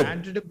 No, it's good.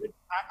 Ranted a bit.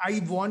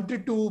 I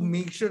wanted to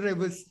make sure I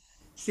was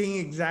saying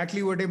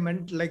exactly what I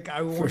meant. Like,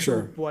 I want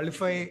to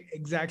qualify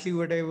exactly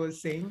what I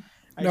was saying.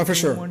 I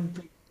don't want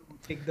to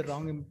take the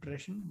wrong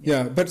impression.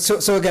 Yeah, but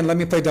so again, let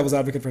me play devil's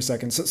advocate for a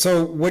second.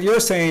 So what you're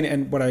saying,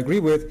 and what I agree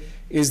with,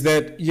 is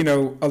that,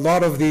 a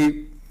lot of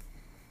the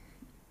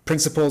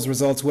principles,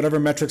 results, whatever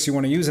metrics you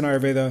want to use in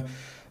Ayurveda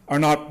are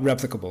not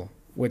replicable,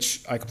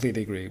 which I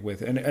completely agree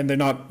with. And they're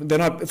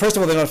not, first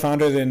of all, they're not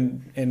founded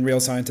in real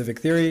scientific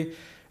theory.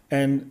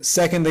 And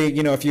secondly,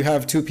 if you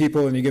have two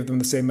people and you give them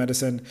the same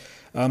medicine,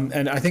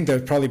 and I think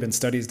there's probably been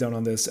studies done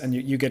on this, and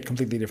you get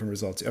completely different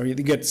results, or you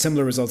get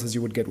similar results as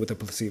you would get with a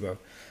placebo.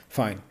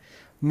 Fine.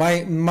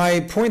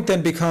 My point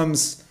then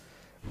becomes,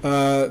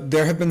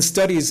 there have been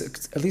studies,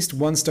 at least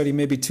one study,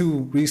 maybe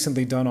two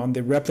recently done on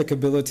the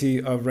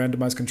replicability of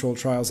randomized controlled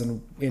trials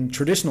in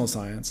traditional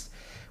science,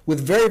 with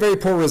very, very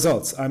poor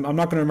results. I'm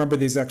not going to remember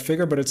the exact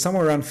figure, but it's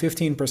somewhere around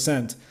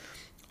 15%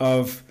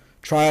 of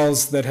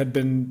trials that had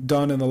been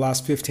done in the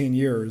last 15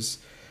 years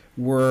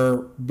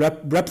were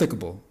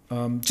replicable.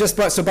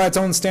 So by its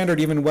own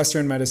standard, even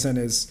Western medicine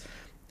is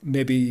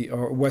maybe,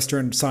 or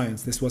Western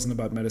science, this wasn't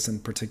about medicine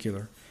in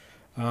particular.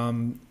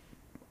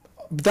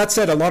 That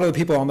said, a lot of the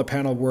people on the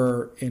panel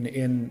were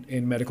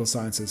in medical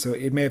sciences, so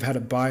it may have had a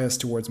bias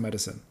towards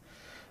medicine.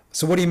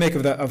 So what do you make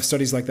of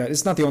studies like that?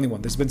 It's not the only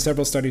one. There's been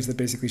several studies that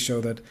basically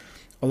show that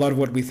a lot of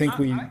what we think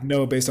we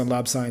know based on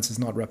lab science is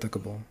not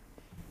replicable.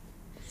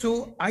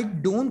 So I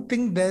don't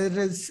think there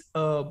is.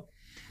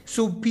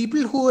 So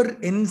people who are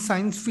in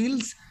science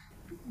fields,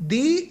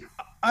 they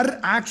are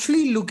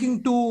actually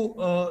looking to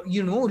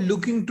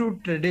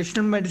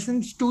traditional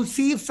medicines to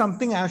see if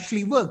something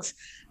actually works.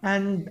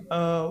 And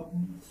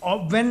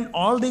when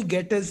all they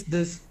get is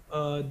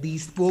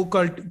these poor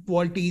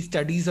quality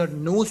studies or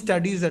no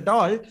studies at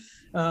all,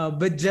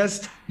 with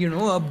just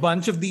a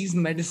bunch of these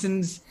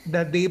medicines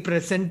that they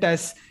present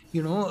as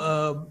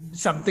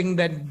something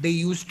that they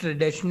use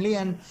traditionally,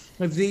 and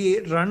if they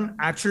run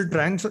actual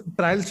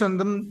trials on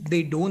them,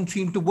 they don't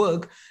seem to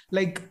work.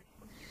 Like,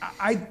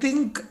 I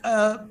think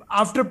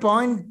after a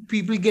point,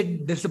 people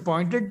get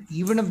disappointed,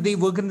 even if they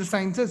work in the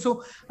sciences.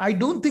 So I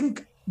don't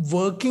think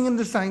working in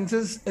the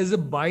sciences is a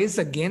bias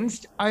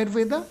against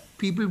Ayurveda.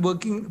 People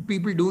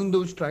doing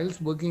those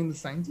trials, working in the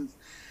sciences.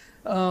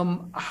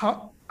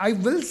 I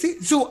will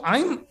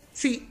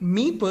say,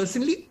 me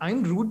personally,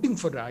 I'm rooting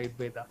for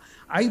Ayurveda.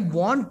 I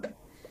want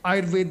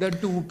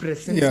Ayurveda to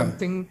present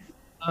something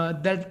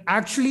that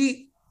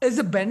actually is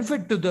a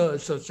benefit to the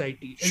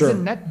society, is a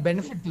net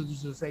benefit to the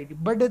society,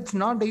 but it's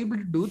not able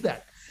to do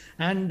that.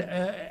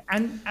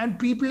 And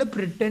people are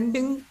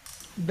pretending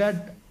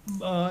that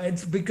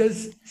it's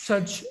because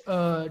such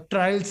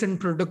trials and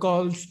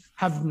protocols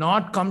have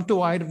not come to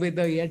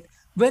Ayurveda yet.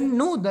 When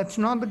no, that's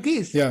not the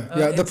case.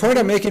 The point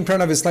I'm making,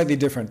 Pranav, is slightly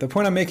different. The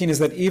point I'm making is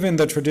that even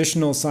the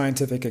traditional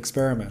scientific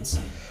experiments,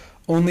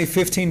 only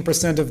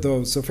 15% of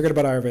those, so forget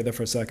about Ayurveda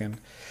for a second,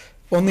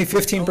 only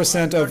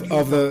 15%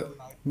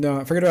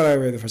 forget about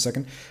Ayurveda for a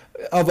second,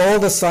 of all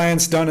the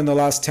science done in the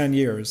last 10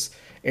 years,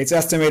 it's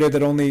estimated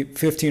that only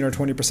 15 or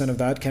 20% of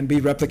that can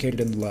be replicated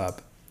in the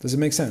lab. Does it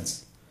make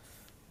sense?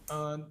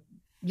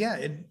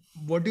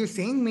 What you're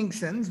saying makes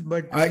sense,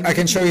 but I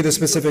can show you the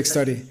specific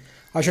study.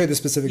 I'll show you the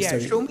specific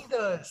study. Yeah, show me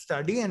the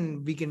study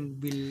and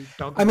we'll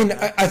talk about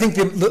it. I think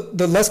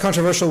the less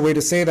controversial way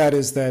to say that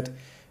is that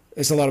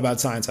it's a lot of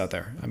bad science out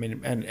there. I mean,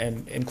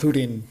 and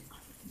including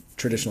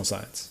traditional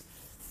science.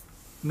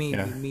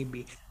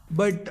 Maybe.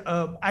 But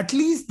at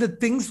least the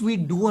things we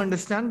do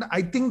understand,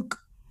 I think,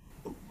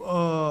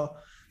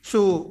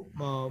 so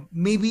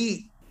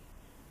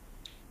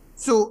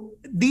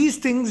these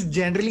things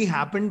generally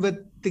happen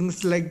with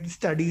things like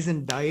studies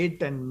in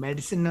diet and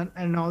medicine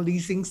and all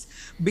these things,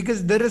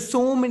 because there are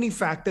so many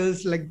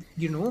factors, like,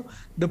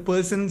 the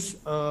person's,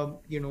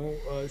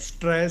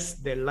 stress,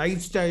 their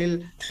lifestyle,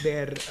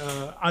 their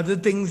other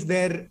things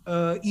they're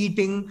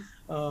eating,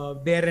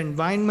 their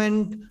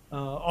environment,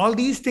 all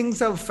these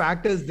things are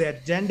factors,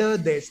 their gender,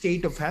 their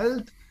state of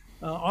health,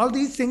 all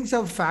these things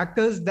are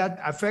factors that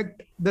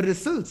affect the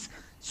results.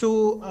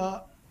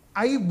 So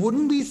I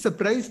wouldn't be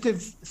surprised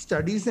if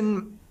studies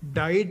in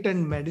diet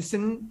and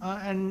medicine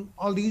and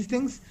all these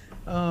things,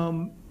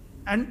 and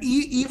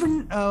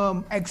even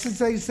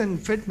exercise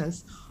and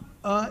fitness,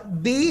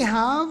 they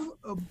have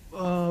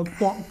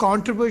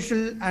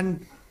controversial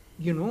and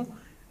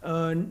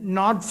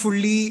not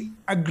fully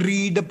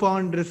agreed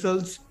upon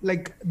results,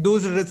 like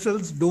those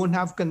results don't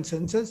have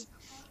consensus,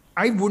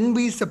 I wouldn't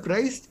be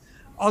surprised.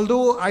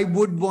 Although I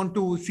would want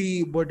to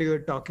see what you're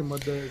talking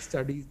about, the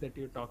studies that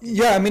you're talking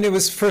Yeah, about. I mean, it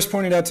was first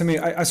pointed out to me.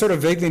 I sort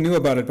of vaguely knew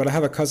about it, but I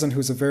have a cousin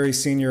who's a very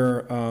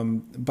senior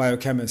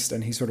biochemist,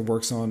 and he sort of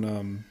works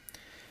on,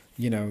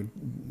 you know,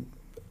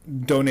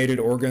 donated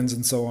organs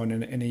and so on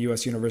in a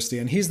U.S. university.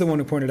 And he's the one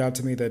who pointed out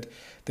to me that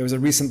there was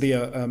recently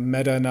a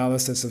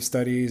meta-analysis of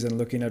studies and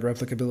looking at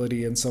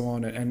replicability and so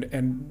on,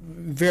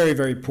 and very,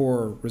 very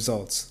poor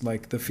results.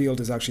 Like the field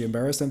is actually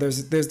embarrassed, and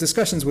there's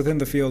discussions within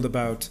the field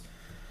about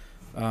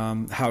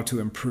how to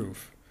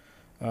improve.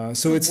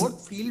 So it's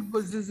What field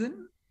was this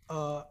in?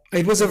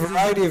 it was a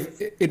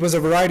Was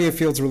this variety of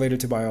fields related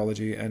to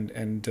biology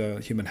and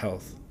human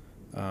health.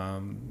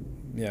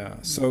 Yeah.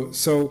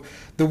 So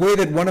the way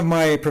that one of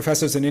my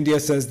professors in India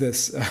says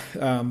this,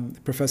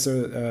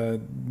 Professor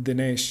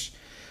Dinesh,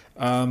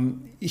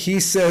 he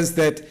says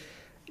that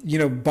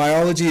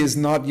biology is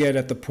not yet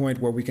at the point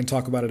where we can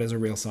talk about it as a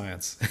real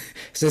science. He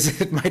says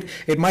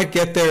it might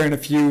get there in a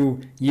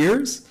few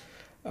years,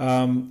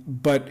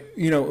 but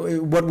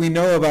what we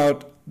know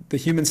about the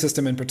human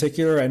system in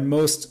particular and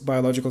most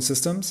biological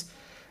systems,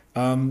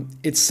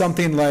 it's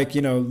something like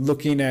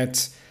looking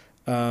at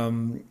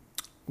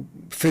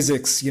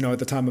physics, at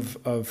the time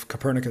of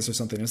Copernicus or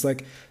something. It's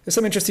like there's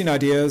some interesting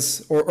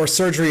ideas, or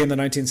surgery in the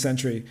 19th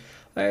century.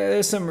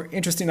 There's some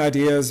interesting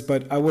ideas,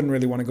 but I wouldn't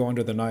really want to go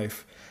under the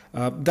knife.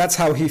 That's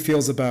how he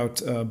feels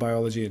about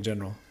biology in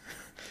general.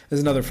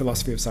 There's another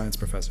philosophy of science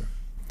professor.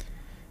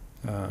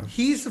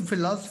 He's a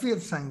philosophy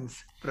of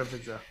science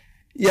professor.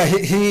 Yeah,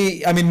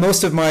 I mean,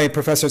 most of my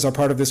professors are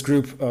part of this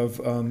group of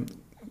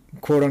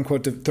quote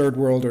unquote third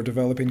world or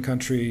developing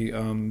country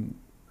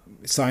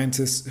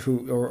scientists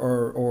who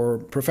or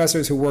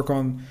professors who work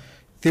on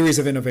theories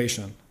of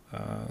innovation.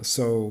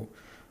 So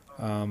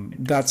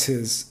that's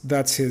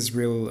his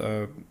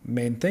real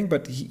main thing.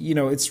 But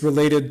it's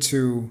related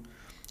to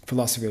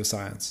philosophy of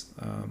science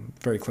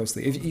very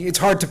closely. It's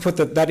hard to put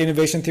that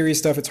innovation theory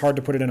stuff. It's hard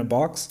to put it in a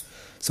box.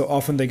 So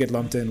often they get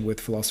lumped in with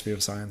philosophy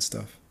of science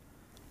stuff.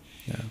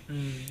 Yeah.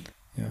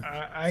 Yeah.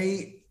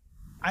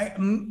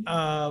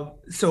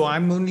 So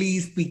I'm only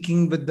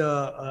speaking with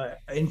the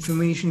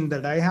information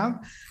that I have.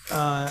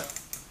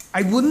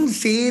 I wouldn't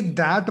say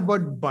that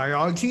about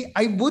biology.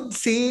 I would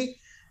say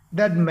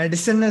that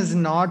medicine is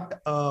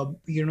not, a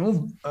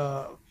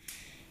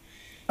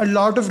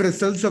lot of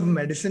results of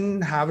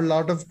medicine have a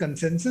lot of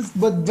consensus,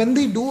 but when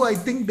they do, I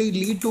think they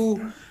lead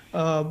to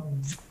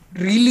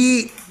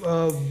really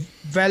well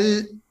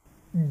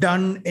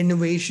done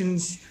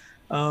innovations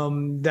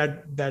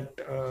that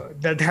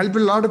help a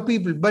lot of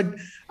people. But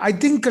I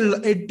think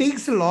it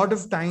takes a lot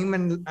of time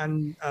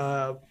and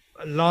a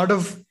lot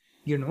of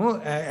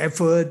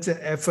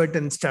effort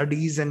and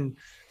studies, and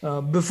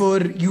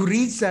before you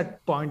reach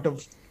that point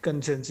of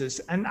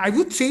consensus. And I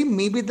would say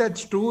maybe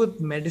that's true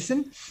with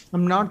medicine.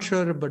 I'm not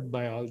sure about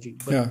biology,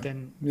 but Yeah.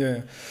 then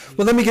Yeah.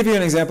 Well, let me give you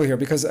an example here,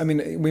 because I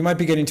mean we might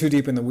be getting too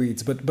deep in the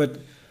weeds, but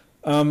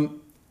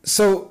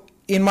so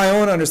in my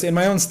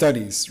own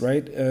studies,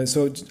 right?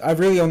 So I've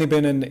really only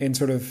been in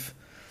sort of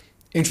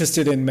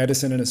interested in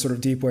medicine in a sort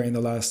of deep way in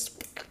the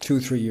last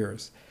 2-3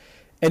 years.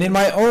 And in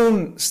my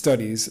own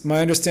studies, my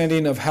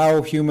understanding of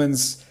how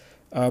humans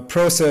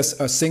process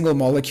a single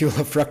molecule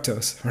of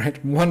fructose, right,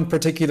 one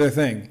particular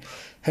thing,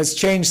 has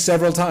changed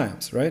several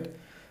times, right?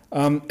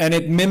 And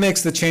it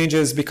mimics the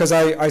changes, because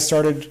I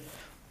started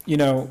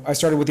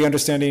with the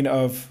understanding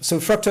of, so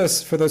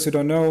fructose, for those who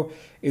don't know,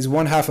 is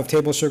 1/2 of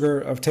table sugar.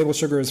 Of table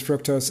sugar is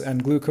fructose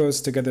and glucose.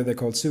 Together they're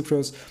called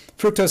sucrose.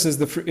 Fructose is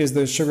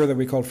the sugar that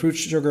we call fruit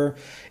sugar.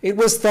 It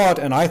was thought,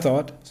 and I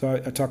thought,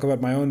 so I talk about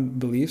my own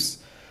beliefs,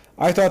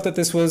 I thought that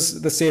this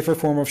was the safer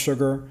form of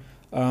sugar,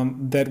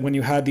 that when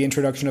you had the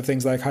introduction of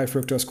things like high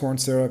fructose corn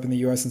syrup in the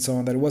US and so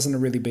on, that it wasn't a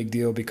really big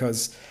deal,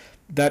 because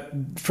that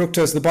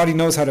fructose, the body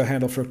knows how to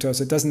handle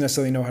fructose. It doesn't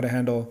necessarily know how to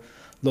handle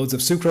loads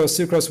of sucrose.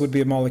 Sucrose would be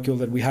a molecule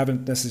that we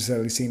haven't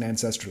necessarily seen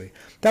ancestrally.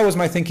 That was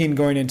my thinking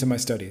going into my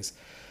studies.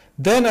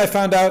 Then I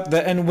found out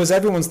that, and was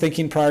everyone's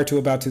thinking prior to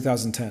about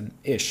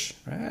 2010-ish.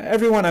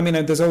 Everyone, I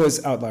mean, there's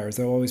always outliers.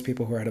 There are always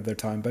people who are ahead of their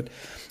time. But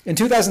in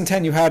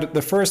 2010, you had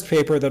the first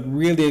paper that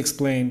really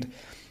explained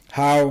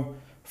how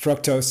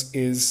fructose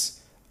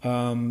is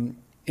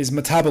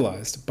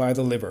metabolized by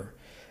the liver,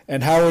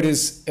 and how it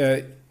is,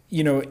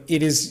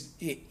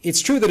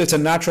 it's true that it's a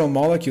natural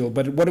molecule,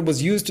 but what it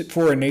was used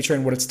for in nature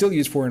and what it's still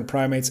used for in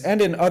primates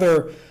and in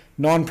other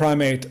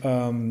non-primate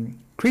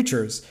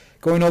creatures,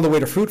 going all the way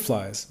to fruit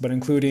flies, but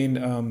including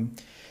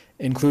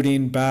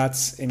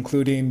bats,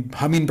 including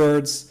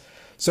hummingbirds.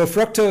 So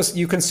fructose,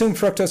 you consume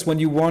fructose when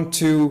you want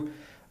to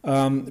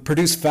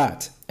produce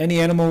fat. Any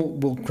animal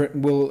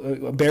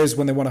bears,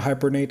 when they want to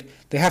hibernate,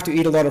 they have to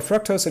eat a lot of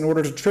fructose in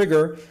order to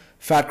trigger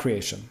fat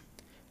creation,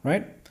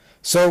 right?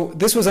 So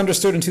this was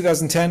understood in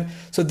 2010.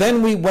 So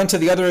then we went to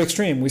the other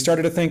extreme. We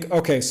started to think,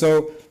 okay,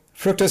 so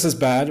fructose is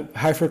bad.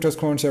 High fructose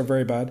corn syrup,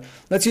 very bad.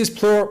 Let's use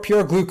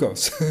pure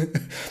glucose.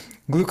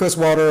 glucose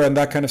water and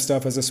that kind of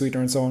stuff as a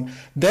sweetener and so on.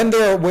 Then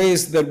there are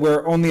ways that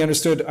were only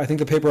understood. I think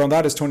the paper on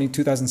that is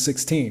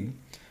 2016,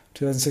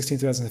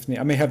 2015.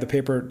 I may have the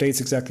paper dates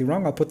exactly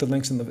wrong. I'll put the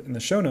links in the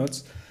show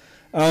notes.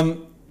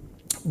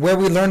 Where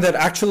we learned that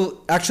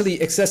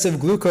actually excessive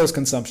glucose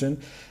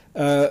consumption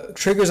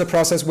triggers a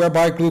process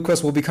whereby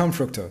glucose will become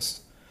fructose.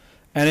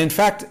 And in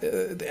fact,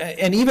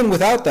 and even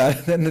without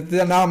that, and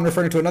now I'm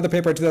referring to another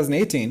paper in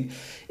 2018,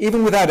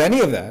 even without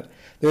any of that,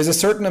 there's a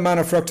certain amount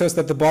of fructose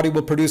that the body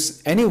will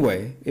produce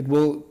anyway. It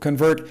will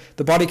convert,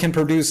 the body can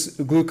produce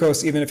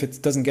glucose even if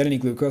it doesn't get any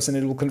glucose, and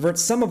it will convert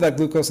some of that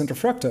glucose into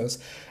fructose.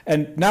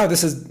 And now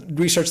this is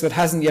research that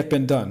hasn't yet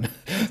been done.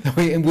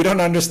 we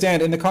don't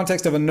understand, in the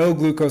context of a no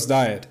glucose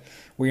diet,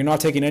 where you're not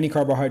taking any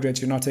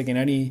carbohydrates, you're not taking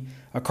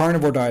a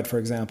carnivore diet, for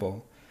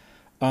example,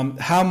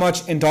 how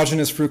much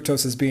endogenous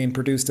fructose is being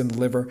produced in the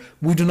liver.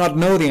 We do not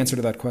know the answer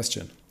to that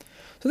question.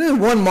 So there's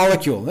one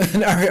molecule,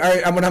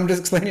 and what I'm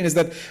just explaining is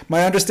that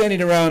my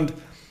understanding around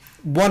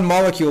one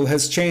molecule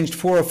has changed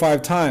 4 or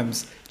 5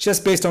 times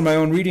just based on my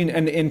own reading.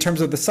 And in terms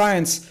of the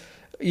science,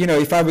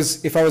 if I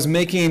was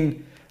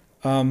making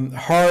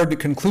hard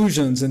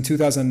conclusions in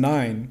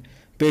 2009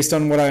 based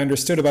on what I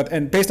understood about,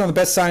 and based on the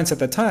best science at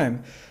the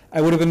time, I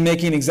would have been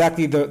making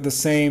exactly the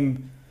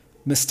same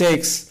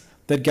mistakes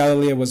that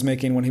Galileo was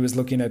making when he was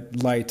looking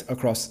at light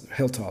across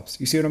hilltops.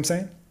 You see what I'm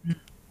saying?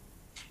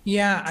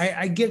 Yeah,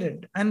 I get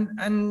it. And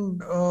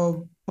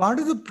part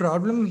of the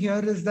problem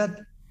here is that,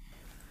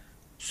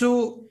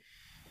 so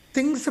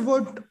things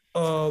about,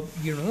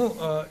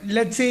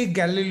 let's say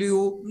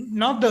Galileo,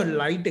 not the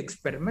light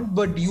experiment,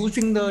 but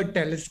using the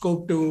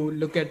telescope to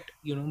look at,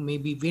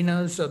 maybe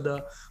Venus or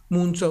the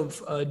moons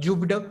of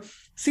Jupiter.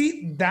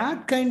 See,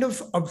 that kind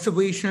of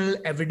observational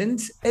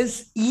evidence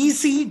is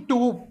easy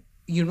to,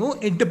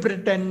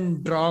 interpret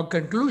and draw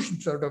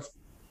conclusions out of.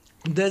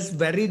 There's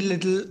very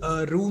little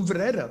room for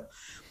error.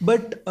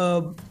 But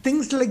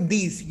things like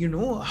these,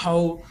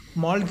 how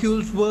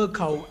molecules work,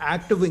 how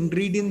active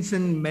ingredients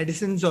in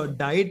medicines or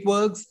diet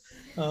works,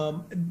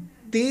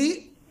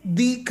 the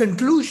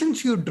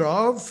conclusions you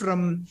draw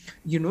from,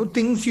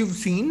 things you've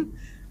seen,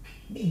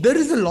 there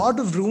is a lot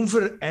of room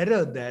for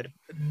error there.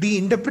 The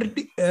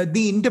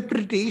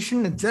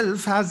interpretation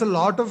itself has a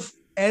lot of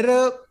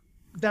error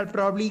that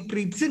probably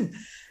creeps in.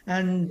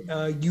 And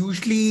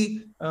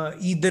usually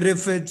either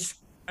if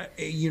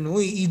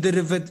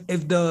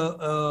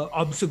the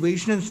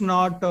observation is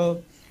not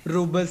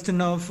robust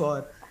enough,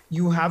 or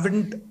you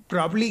haven't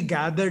probably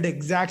gathered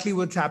exactly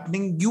what's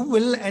happening, you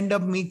will end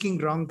up making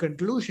wrong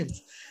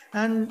conclusions.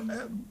 And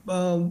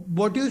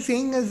what you're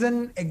saying is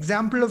an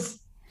example of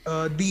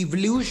the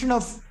evolution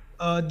of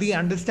the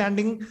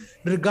understanding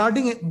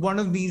regarding one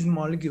of these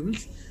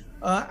molecules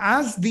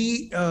as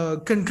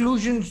the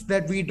conclusions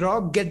that we draw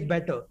get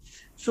better.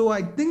 So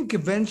I think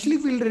eventually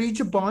we'll reach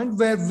a point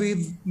where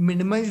we've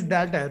minimized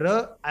that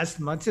error as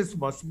much as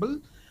possible.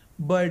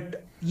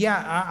 But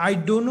yeah, I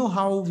don't know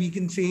how we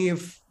can say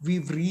if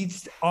we've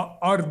reached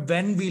or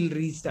when we'll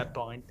reach that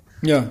point.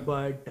 Yeah.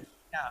 But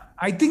yeah,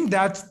 I think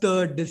that's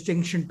the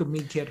distinction to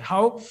make here,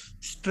 how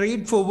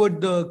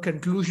straightforward the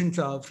conclusions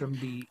are from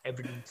the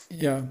evidence.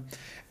 Yeah.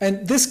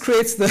 And this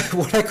creates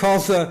what I call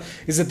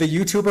is it the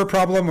YouTuber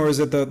problem, or is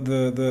it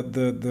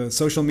the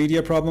social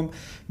media problem?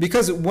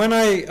 Because when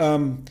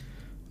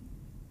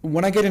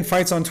I get in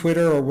fights on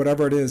Twitter or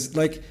whatever it is,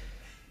 like,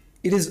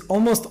 it is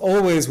almost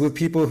always with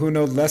people who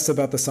know less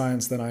about the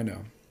science than I know.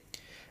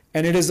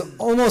 And it is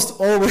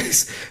almost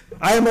always,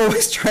 I am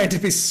always trying to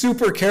be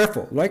super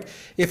careful. Like,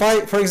 if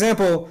for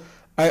example,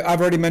 I've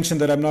already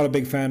mentioned that I'm not a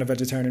big fan of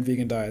vegetarian and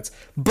vegan diets,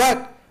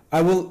 but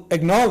I will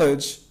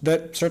acknowledge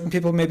that certain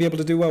people may be able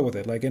to do well with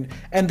it. Like, and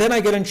then I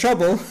get in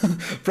trouble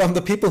from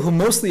the people who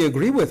mostly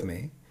agree with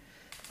me,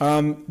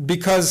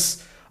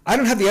 because I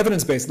don't have the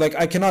evidence base. Like,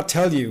 I cannot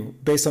tell you,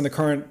 based on the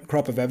current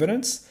crop of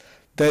evidence,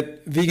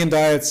 that vegan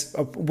diets,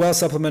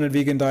 well-supplemented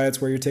vegan diets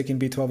where you're taking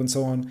B12 and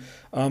so on,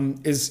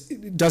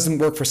 doesn't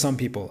work for some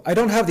people. I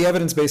don't have the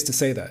evidence base to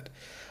say that.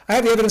 I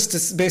have the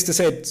evidence base to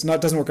say it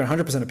doesn't work on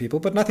 100% of people,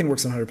 but nothing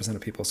works on 100%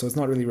 of people, so it's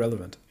not really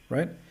relevant,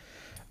 right?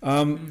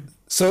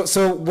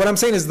 So what I'm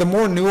saying is, the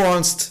more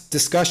nuanced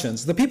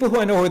discussions, the people who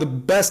I know who are the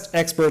best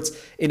experts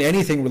in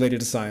anything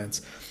related to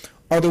science,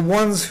 are the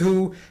ones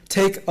who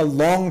take a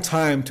long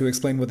time to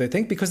explain what they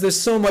think, because there's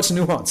so much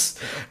nuance,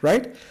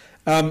 right?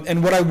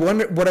 And what I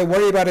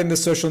worry about in the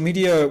social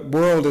media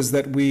world is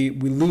that we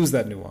lose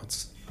that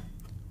nuance.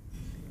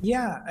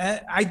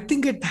 Yeah, I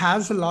think it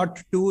has a lot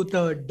to do with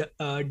the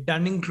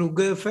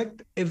Dunning-Kruger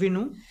effect. If you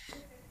know,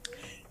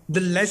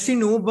 the less you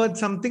know about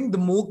something, the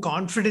more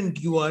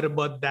confident you are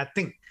about that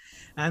thing.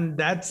 And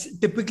that's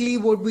typically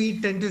what we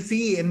tend to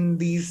see in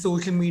these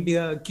social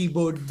media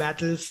keyboard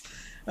battles.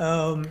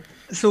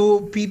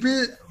 So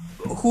people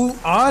who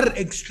are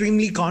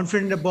extremely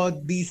confident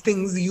about these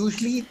things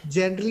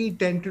generally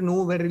tend to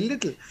know very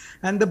little.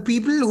 And the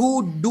people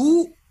who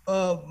do,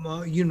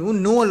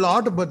 know a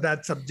lot about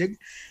that subject,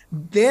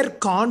 their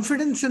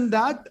confidence in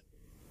that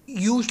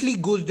usually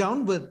goes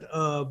down with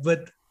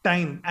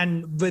time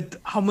and with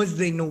how much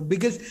they know,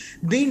 because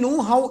they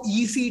know how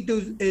easy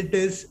it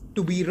is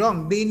to be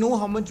wrong. They know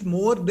how much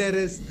more there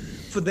is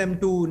for them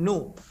to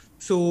know.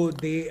 So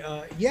they,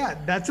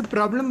 that's a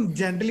problem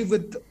generally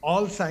with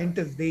all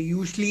scientists. They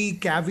usually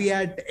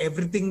caveat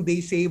everything they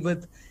say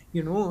with,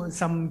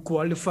 some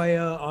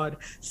qualifier or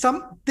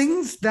some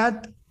things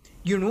that,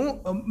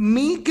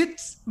 make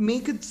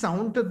it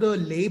sound to the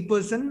lay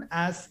person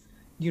as,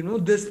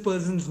 this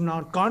person's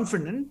not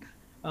confident.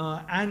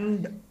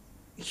 And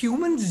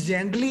humans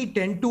generally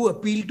tend to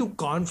appeal to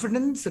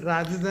confidence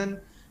rather than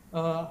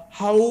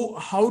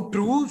how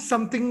true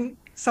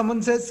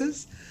someone says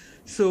is.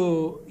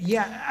 So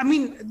yeah, I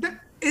mean,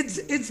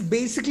 it's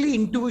basically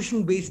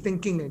intuition based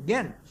thinking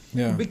again.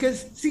 Yeah.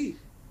 Because see,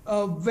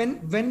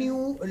 when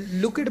you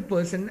look at a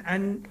person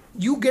and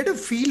you get a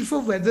feel for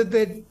whether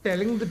they're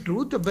telling the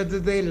truth or whether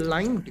they're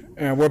lying to you.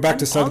 Yeah, we're back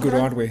And to all Sadhguru,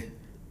 that, aren't we?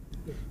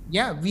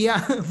 yeah, we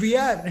are. We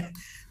are.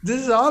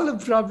 This is all a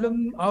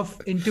problem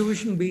of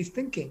intuition based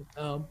thinking.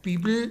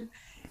 People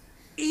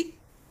i-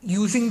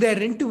 using their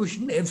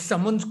intuition, if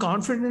someone's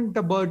confident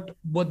about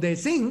what they're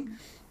saying,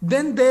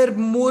 then they're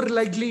more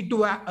likely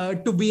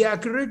to be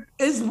accurate,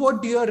 is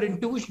what your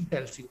intuition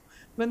tells you,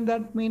 when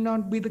that may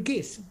not be the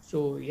case.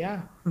 So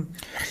yeah.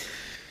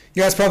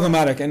 Yeah, it's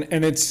problematic, and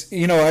it's,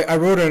 I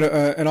wrote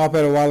an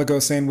op-ed a while ago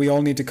saying we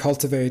all need to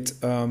cultivate,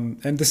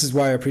 and this is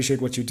why I appreciate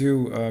what you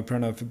do,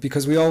 Pranav,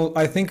 because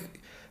I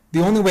think the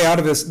only way out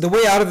of this, the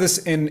way out of this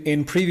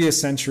in previous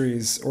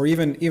centuries, or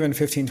even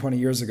 15, 20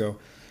 years ago,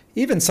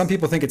 even some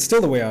people think it's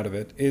still the way out of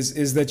it,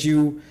 is that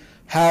you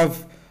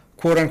have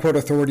quote unquote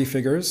authority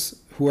figures,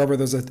 whoever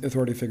those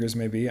authority figures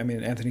may be. I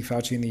mean, Anthony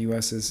Fauci in the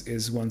US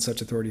is one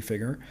such authority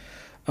figure,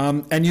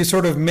 and you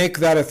sort of make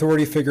that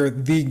authority figure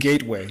the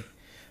gateway.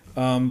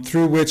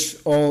 Through which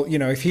all,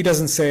 if he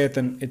doesn't say it,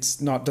 then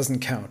doesn't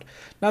count.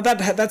 Now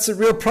that's a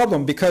real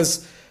problem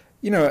because,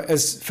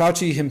 as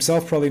Fauci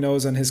himself probably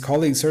knows and his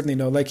colleagues certainly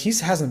know, like, he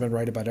hasn't been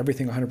right about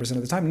everything 100%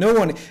 of the time. No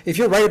one, if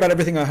you're right about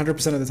everything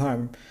 100% of the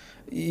time,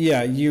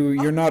 yeah,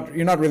 you're not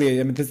really.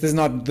 I mean, this is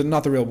not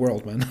the real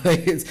world, man.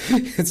 Like,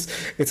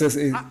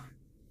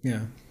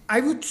 yeah. I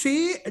would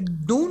say,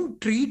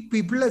 don't treat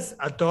people as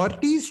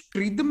authorities,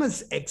 treat them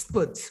as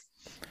experts.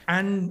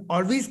 And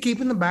always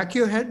keep in the back of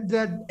your head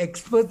that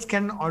experts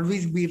can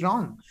always be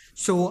wrong.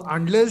 So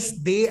unless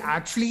they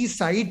actually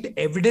cite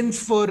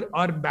evidence for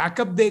or back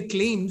up their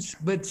claims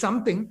with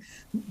something,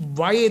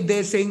 why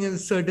they're saying a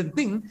certain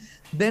thing,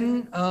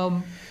 then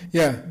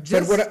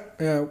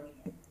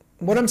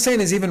what I'm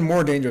saying is even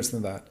more dangerous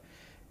than that,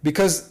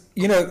 because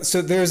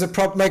so there's a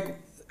problem. Like,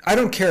 I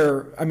don't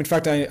care. I mean, in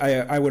fact,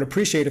 I would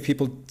appreciate if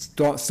people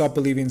stop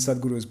believing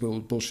Sadhguru's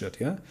bullshit.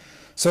 Yeah.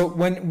 So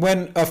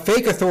when a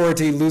fake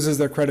authority loses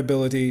their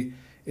credibility,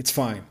 it's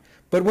fine.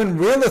 But when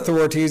real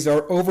authorities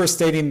are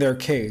overstating their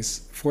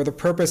case for the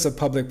purpose of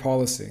public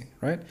policy,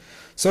 right?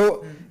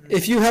 So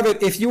if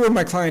you were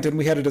my client and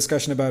we had a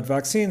discussion about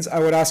vaccines, I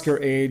would ask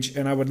your age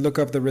and I would look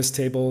up the risk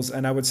tables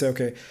and I would say,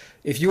 okay,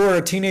 if you are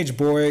a teenage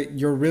boy,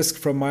 your risk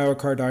from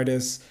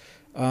myocarditis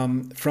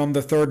from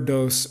the third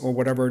dose or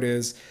whatever it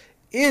is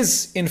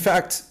in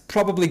fact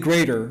probably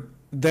greater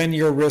than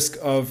your risk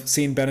of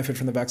seeing benefit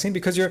from the vaccine,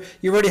 because you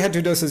already had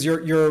 2 doses.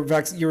 Your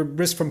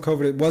risk from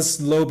COVID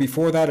was low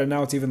before that, and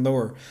now it's even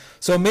lower.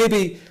 So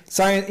maybe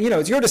science,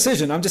 it's your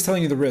decision. I'm just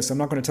telling you the risk. I'm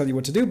not going to tell you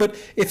what to do. But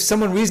if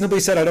someone reasonably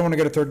said, I don't want to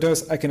get a 3rd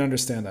dose, I can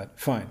understand that.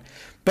 Fine.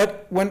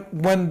 But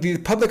when the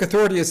public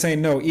authority is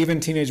saying, no, even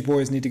teenage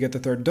boys need to get the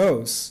 3rd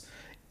dose,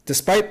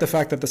 despite the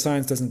fact that the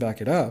science doesn't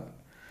back it up,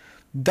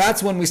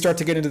 that's when we start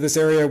to get into this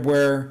area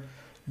where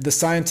the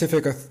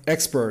scientific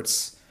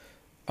experts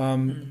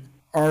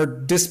are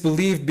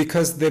disbelieved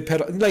because they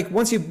like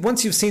once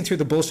you've seen through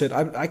the bullshit.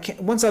 I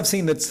can't. Once I've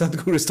seen that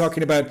Sadhguru is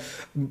talking about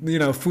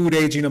food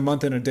aging a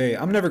month and a day,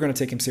 I'm never going to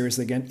take him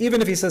seriously again,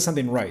 even if he says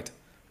something right,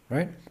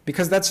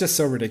 because that's just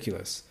so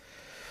ridiculous.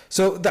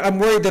 So I'm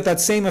worried that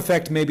same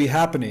effect may be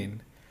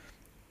happening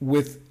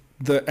with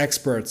the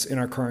experts in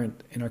our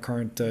current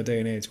day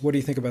and age. What do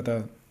you think about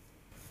that?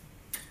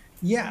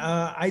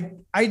 Yeah,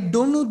 I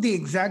don't know the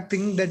exact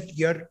thing that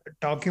you're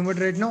talking about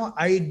right now.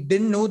 I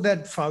didn't know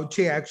that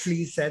Fauci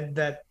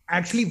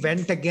actually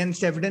went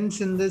against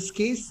evidence in this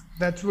case.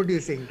 That's what you're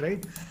saying,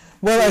 right?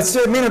 Well,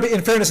 it may not be. In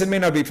fairness, it may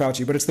not be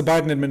Fauci, but it's the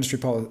Biden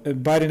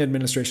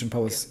administration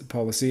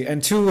policy,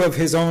 and 2 of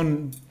his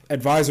own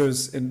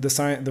advisors, in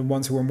the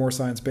ones who were more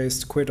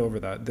science-based, quit over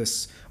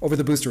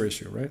the booster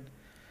issue, right?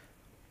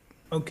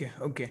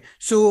 Okay.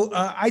 So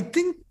I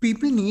think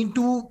people need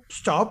to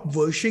stop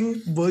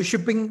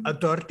worshipping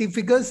authority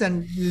figures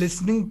and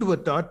listening to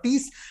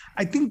authorities.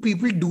 I think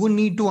people do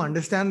need to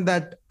understand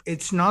that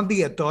it's not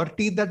the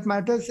authority that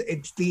matters;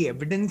 it's the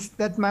evidence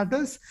that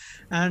matters.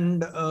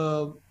 And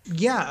I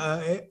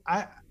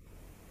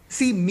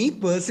see, me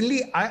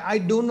personally, I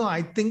don't know.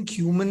 I think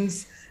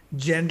humans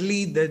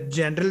generally the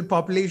general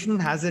population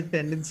has a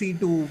tendency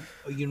to,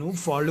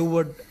 follow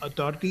what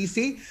authorities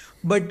say.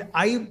 But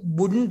I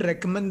wouldn't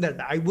recommend that.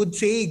 I would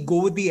say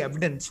go with the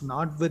evidence,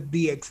 not with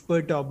the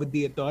expert or with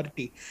the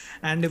authority.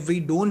 And if we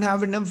don't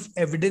have enough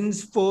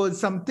evidence for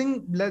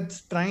something,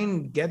 let's try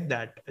and get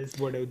that, is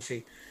what I would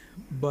say.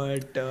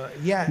 But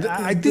yeah,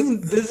 I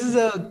think this is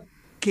a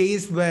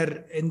case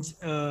where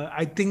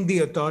I think the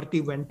authority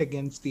went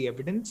against the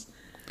evidence.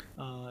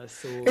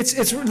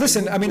 It's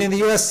listen. I mean, in the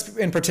U.S.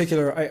 in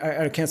particular,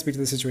 I can't speak to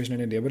the situation in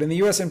India, but in the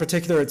U.S. in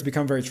particular, it's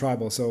become very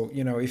tribal. So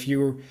if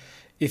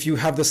you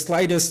have the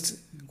slightest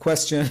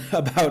question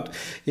about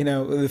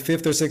the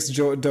fifth or sixth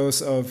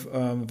dose of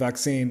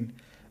vaccine,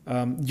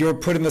 you're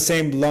put in the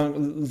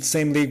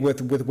same league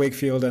with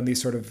Wakefield and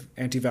these sort of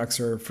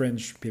anti-vaxxer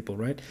fringe people,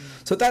 right?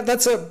 Mm-hmm.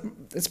 So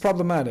it's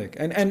problematic,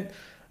 and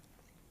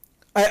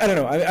I don't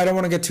know. I don't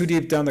want to get too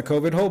deep down the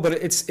COVID hole, but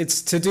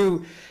it's to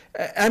do.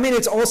 I mean,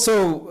 it's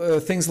also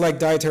things like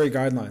dietary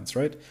guidelines,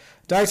 right?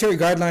 Dietary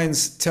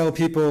guidelines tell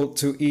people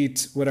to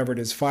eat whatever it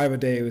is. 5 a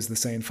day was the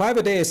saying. 5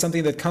 a day is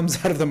something that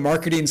comes out of the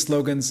marketing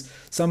slogans.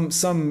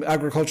 Some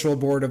agricultural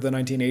board of the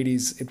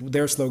 1980s,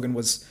 their slogan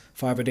was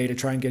 5 a day to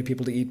try and get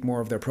people to eat more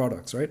of their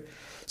products, right?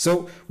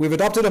 So we've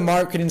adopted a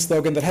marketing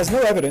slogan that has no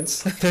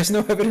evidence. There's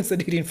no evidence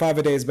that eating 5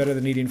 a day is better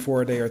than eating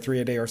 4 a day or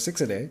 3 a day or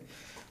 6 a day.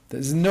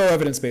 There's no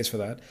evidence base for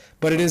that,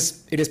 but it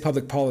is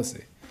public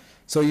policy.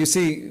 So you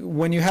see,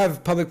 when you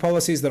have public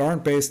policies that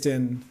aren't based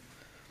in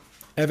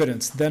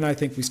evidence, then I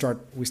think we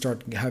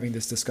start having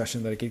this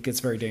discussion that it gets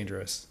very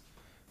dangerous.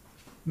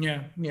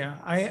 Yeah,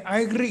 I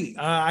agree.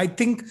 I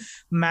think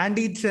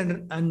mandates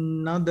are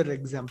another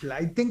example.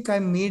 I think I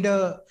made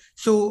a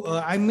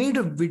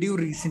video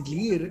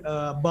recently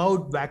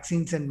about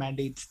vaccines and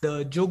mandates,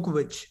 the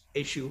Djokovic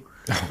issue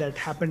that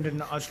happened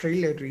in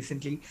Australia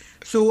recently.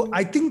 So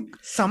I think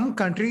some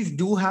countries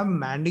do have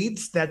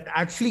mandates that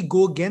actually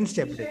go against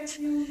evidence,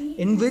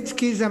 in which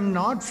case I'm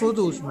not for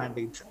those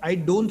mandates. I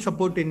don't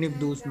support any of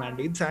those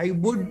mandates. I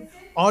would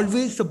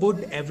always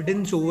support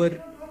evidence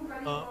over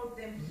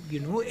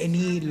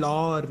any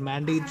law or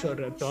mandates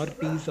or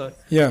authorities or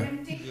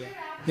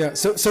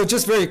so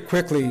just very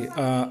quickly,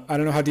 I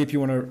don't know how deep you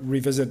want to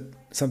revisit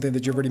something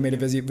that you've already made a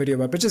video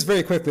about, but just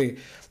very quickly,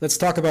 let's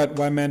talk about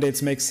why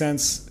mandates make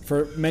sense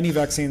for many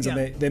vaccines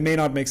and they may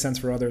not make sense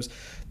for others.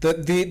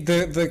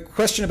 The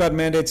question about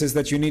mandates is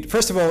that you need,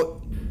 first of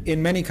all,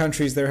 in many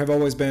countries there have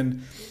always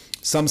been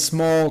some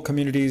small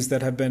communities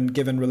that have been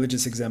given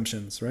religious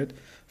exemptions, right,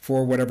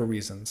 for whatever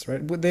reasons,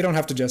 right? They don't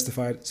have to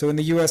justify it. So in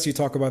the US you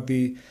talk about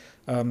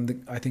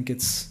I think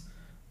it's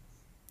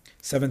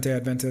Seventh-day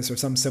Adventists or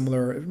some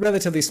similar,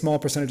 relatively small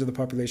percentage of the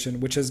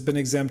population, which has been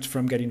exempt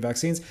from getting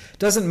vaccines.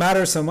 Doesn't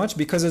matter so much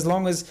because as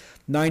long as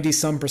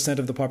 90%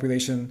 of the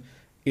population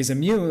is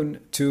immune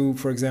to,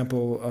 for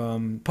example,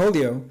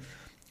 polio,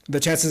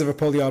 the chances of a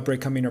polio outbreak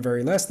coming are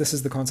very less. This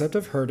is the concept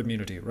of herd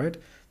immunity, right?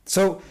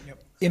 So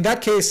in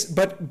that case,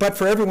 but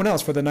for everyone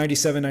else, for the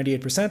 97,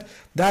 98%,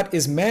 that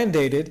is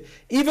mandated,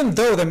 even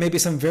though there may be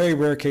some very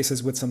rare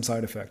cases with some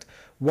side effect.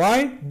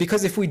 Why?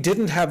 Because if we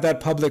didn't have that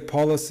public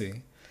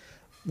policy,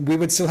 we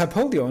would still have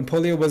polio. And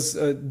polio was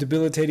a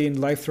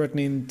debilitating,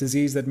 life-threatening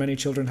disease that many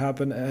children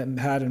had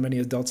and many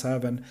adults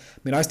have. And I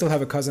mean, I still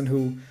have a cousin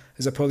who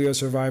is a polio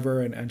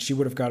survivor, and she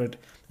would have got it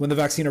when the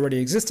vaccine already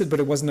existed, but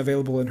it wasn't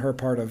available in her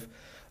part of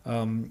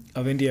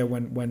India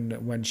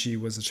when she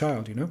was a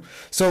child,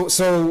 So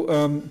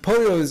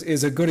polio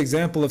is a good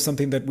example of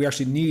something that we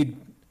actually need.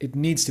 It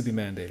needs to be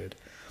mandated.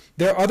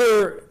 There are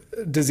other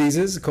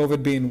diseases,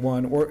 COVID being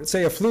one, or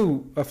say a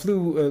flu.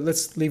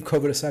 Let's leave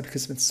COVID aside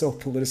because it's been so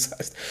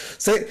politicized.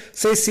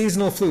 Say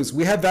seasonal flus.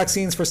 We have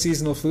vaccines for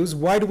seasonal flus.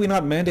 Why do we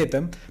not mandate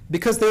them?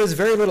 Because there is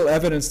very little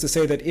evidence to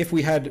say that if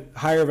we had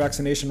higher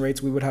vaccination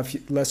rates, we would have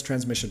less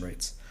transmission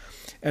rates.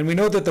 And we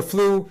know that the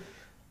flu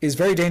is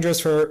very dangerous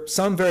for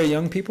some very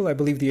young people. I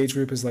believe the age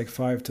group is like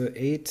 5 to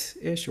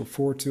 8-ish or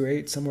 4 to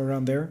 8, somewhere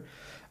around there.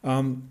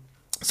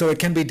 So it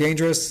can be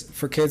dangerous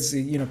for kids.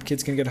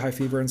 Kids can get high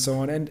fever and so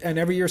on. And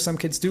every year some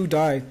kids do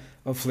die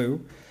of flu.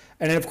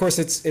 And of course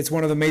it's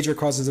one of the major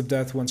causes of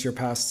death once you're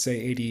past, say,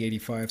 80,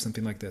 85,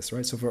 something like this,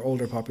 right? So for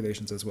older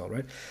populations as well,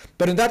 right?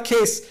 But in that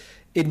case,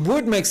 it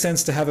would make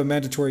sense to have a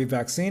mandatory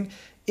vaccine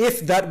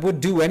if that would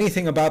do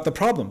anything about the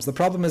problems. The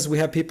problem is we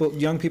have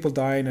young people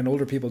dying and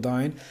older people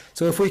dying.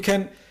 So if we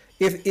can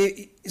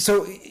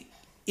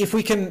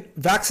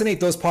vaccinate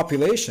those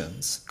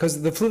populations,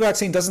 because the flu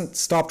vaccine doesn't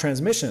stop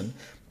transmission,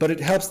 but it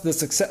helps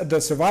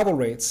the survival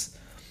rates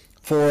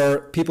for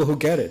people who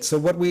get it. So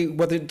what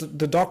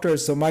the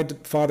doctors, so my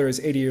father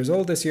is 80 years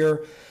old this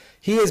year,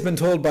 he has been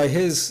told by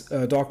his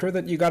doctor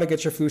that you got to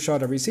get your flu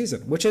shot every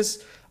season, which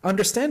is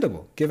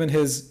understandable given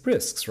his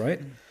risks,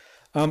 right?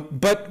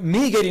 But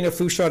me getting a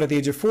flu shot at the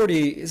age of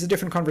 40 is a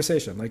different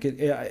conversation,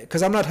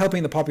 because I'm not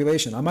helping the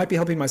population. I might be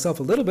helping myself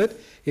a little bit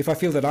if I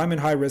feel that I'm in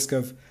high risk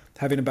of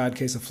having a bad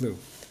case of flu.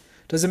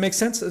 Does it make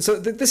sense? So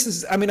this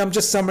is, I'm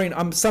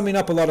summing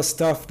up a lot of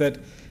stuff that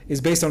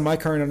is based on my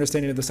current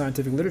understanding of the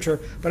scientific literature,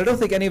 but I don't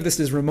think any of this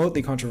is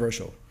remotely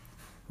controversial,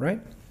 right?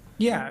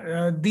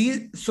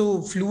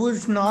 So flu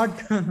is not,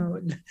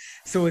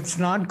 so it's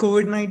not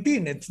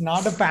COVID-19. It's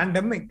not a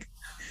pandemic.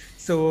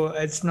 So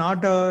it's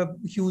not a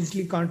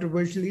hugely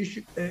controversial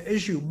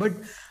issue. But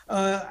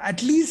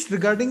at least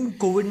regarding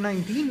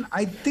COVID-19,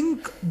 I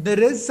think there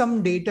is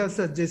some data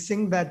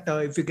suggesting that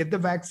if you get the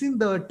vaccine,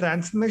 the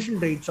transmission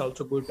rates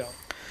also go down.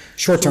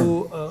 Short term.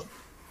 So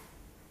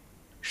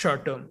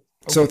short term.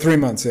 So 3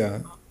 months,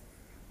 yeah.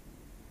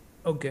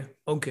 Okay.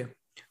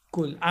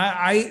 Cool.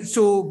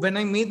 So when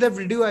I made that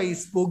video, I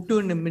spoke to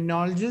an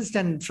immunologist,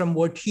 and from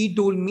what he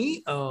told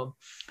me,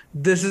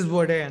 this is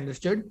what I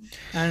understood.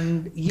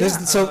 And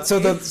so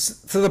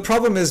the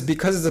problem is,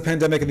 because it's a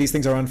pandemic and these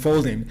things are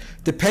unfolding,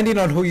 depending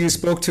on who you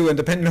spoke to and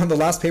depending on the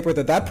last paper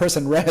that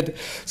person read.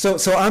 So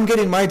I'm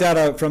getting my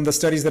data from the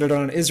studies that are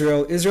done on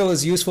Israel. Israel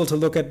is useful to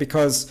look at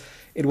because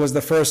it was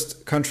the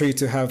first country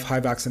to have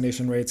high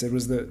vaccination rates. It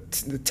was the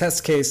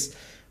test case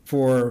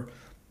for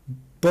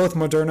both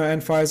Moderna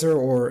and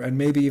Pfizer, and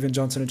maybe even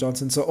Johnson &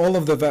 Johnson. So all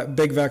of the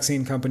big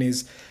vaccine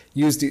companies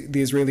used the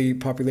Israeli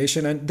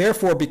population. And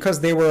therefore,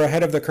 because they were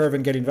ahead of the curve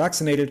in getting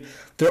vaccinated,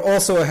 they're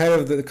also ahead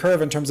of the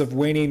curve in terms of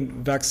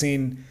waning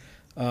vaccine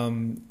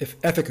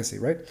efficacy,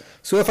 right?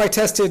 So if I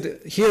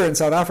tested here in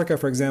South Africa,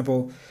 for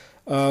example,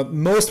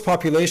 most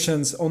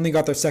populations only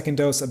got their second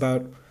dose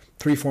about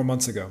 3-4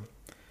 months ago,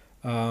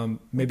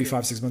 maybe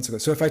 5-6 months ago.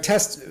 So if I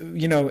test,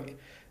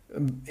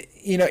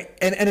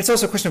 and it's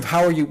also a question of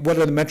what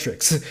are the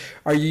metrics?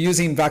 Are you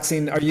using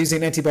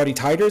antibody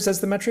titers as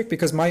the metric?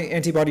 Because my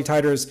antibody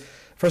titers,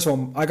 first of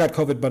all, I got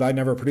COVID, but I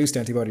never produced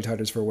antibody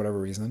titers for whatever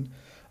reason.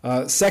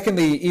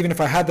 Secondly, even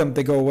if I had them,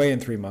 they go away in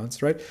 3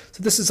 months, right?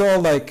 So this is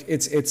all like,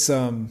 there's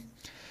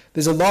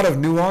a lot of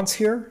nuance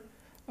here.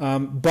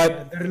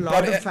 But there are a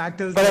lot of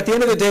factors. But at the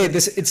end of the day,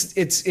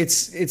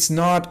 it's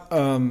not,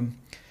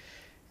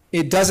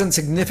 it doesn't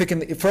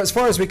significantly, as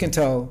far as we can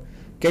tell,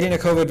 getting a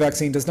COVID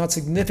vaccine does not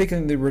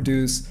significantly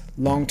reduce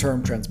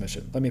long-term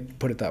transmission. Let me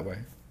put it that way.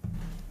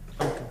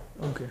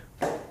 Okay.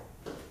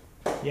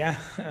 Yeah.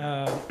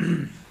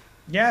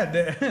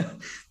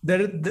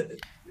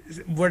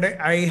 What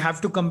I have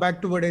to come back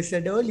to what I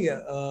said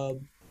earlier.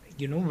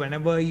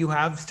 Whenever you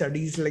have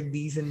studies like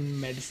these in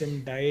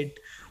medicine, diet,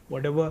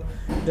 whatever,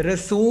 there are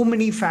so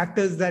many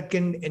factors that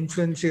can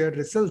influence your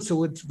results.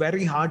 So it's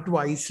very hard to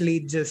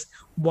isolate just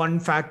one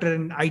factor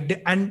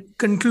and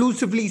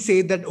conclusively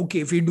say that, okay,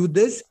 if you do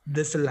this,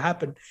 this will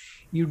happen.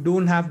 You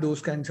don't have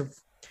those kinds of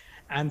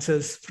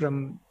answers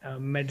from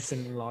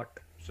medicine a lot.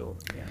 So,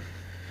 yeah.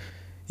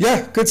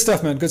 Yeah, good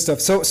stuff, man. Good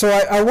stuff. So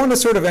I want to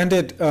sort of end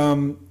it.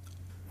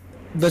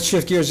 Let's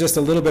shift gears just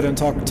a little bit and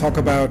talk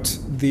about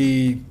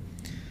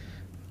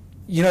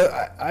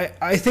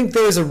I think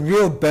there is a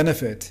real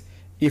benefit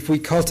if we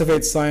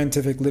cultivate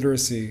scientific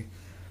literacy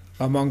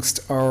amongst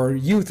our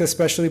youth,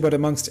 especially, but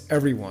amongst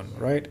everyone,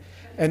 right?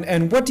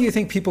 And what do you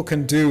think people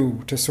can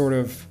do to sort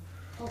of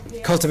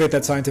cultivate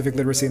that scientific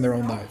literacy in their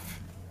own life?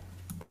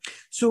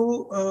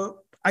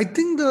 So I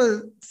think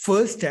the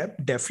first step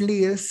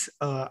definitely is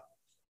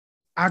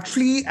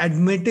actually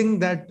admitting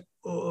that,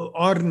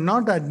 or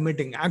not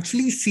admitting,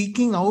 actually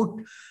seeking out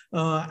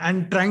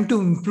and trying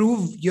to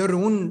improve your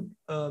own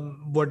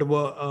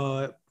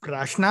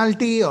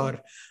rationality or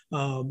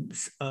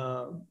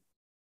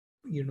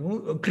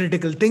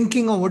critical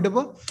thinking or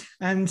whatever,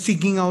 and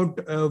seeking out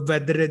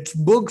whether it's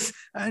books.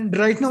 And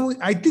right now,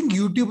 I think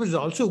YouTube is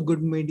also a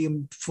good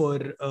medium for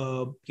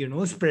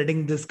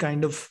spreading this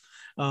kind of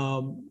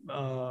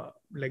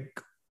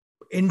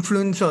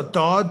influence or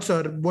thoughts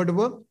or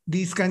whatever,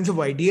 these kinds of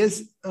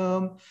ideas.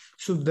 So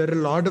there are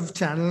a lot of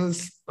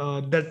channels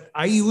that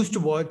I used to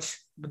watch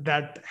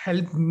that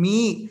help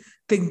me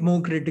think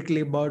more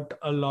critically about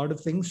a lot of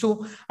things.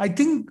 So I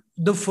think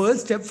the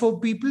first step for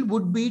people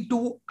would be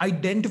to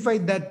identify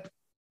that,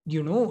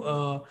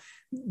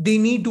 they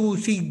need to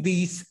seek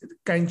these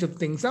kinds of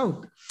things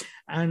out.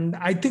 And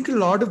I think a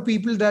lot of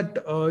people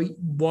that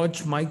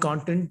watch my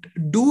content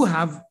do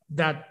have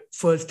that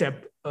first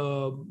step,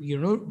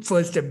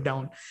 first step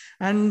down.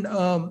 And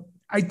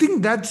I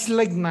think that's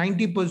like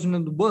 90%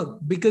 of the work,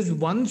 because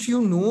once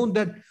you've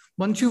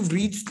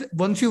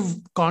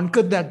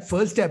conquered that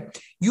first step,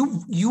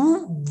 you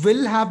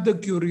will have the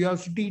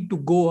curiosity to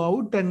go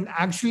out and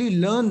actually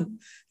learn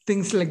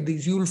things like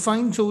these. You'll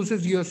find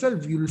sources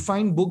yourself, you'll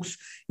find books,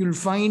 you'll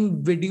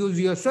find videos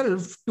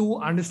yourself to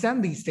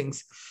understand these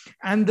things.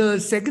 And the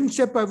second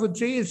step, I would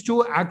say, is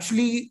to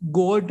actually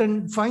go out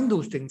and find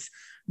those things.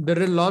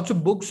 There are lots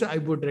of books I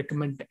would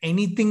recommend.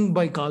 Anything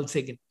by Carl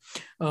Sagan.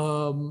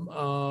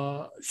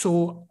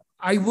 So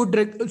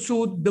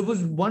there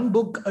was one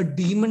book, A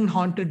Demon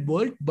Haunted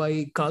World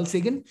by Carl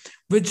Sagan,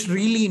 which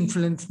really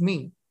influenced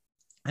me.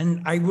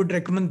 And I would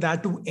recommend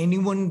that to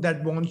anyone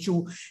that wants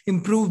to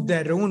improve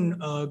their own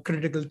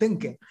critical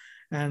thinking.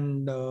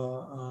 And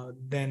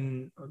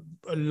then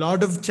a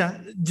lot of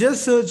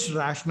just search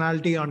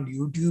rationality on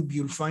YouTube.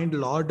 You'll find a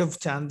lot of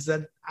channels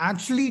that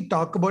actually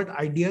talk about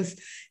ideas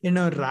in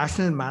a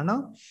rational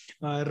manner,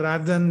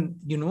 rather than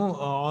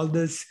all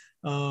this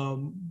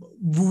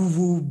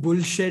woo-woo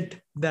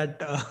bullshit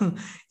that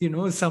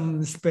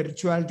some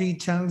spirituality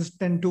channels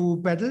tend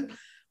to peddle.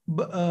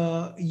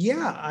 But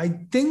yeah,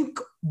 I think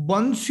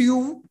once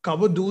you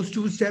cover those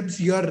two steps,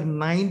 you're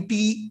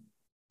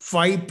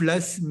 95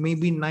 plus,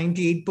 maybe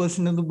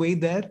 98% of the way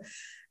there.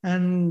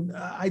 And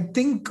I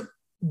think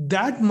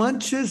that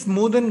much is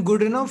more than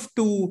good enough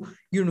to,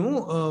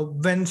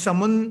 when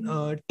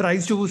someone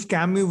tries to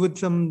scam you with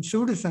some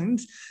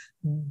pseudoscience,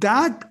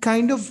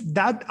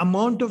 that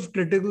amount of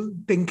critical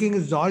thinking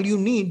is all you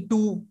need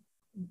to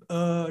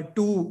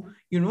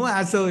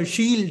as a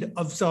shield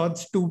of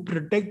sorts to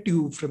protect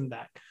you from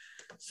that.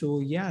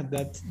 So yeah,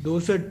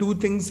 those are two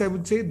things I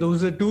would say.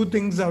 Those are two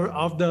things are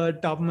off the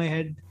top of my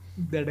head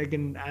that I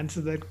can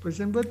answer that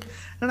question with,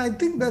 and I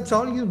think that's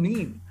all you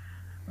need.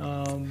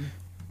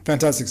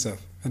 Fantastic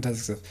stuff.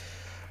 Fantastic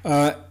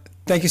stuff.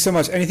 Thank you so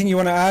much. Anything you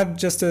want to add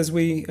just as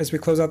we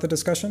close out the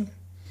discussion?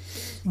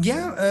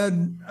 Yeah,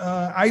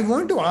 I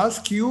want to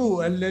ask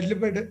you a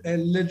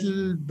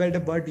little bit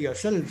about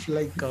yourself.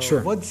 Like,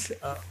 Sure. where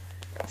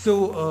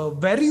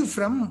are you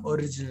from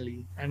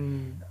originally,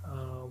 and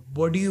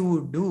what do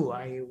you do?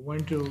 I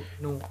want to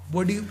know,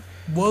 what do you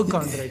work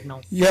on right now?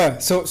 Yeah.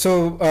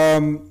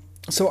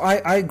 So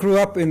I grew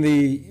up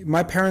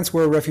my parents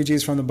were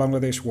refugees from the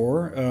Bangladesh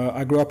War.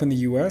 I grew up in the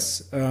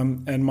US,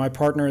 and my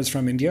partner is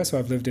from India, so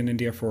I've lived in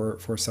India for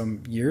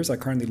some years. I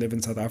currently live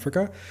in South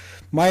Africa.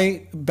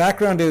 My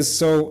background is,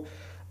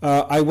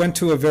 I went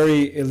to a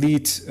very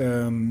elite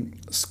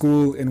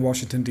school in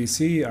Washington,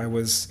 D.C. I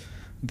was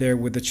there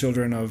with the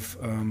children of,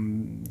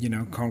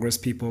 Congress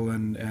people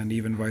and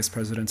even vice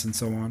presidents and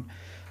so on.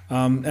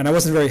 And I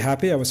wasn't very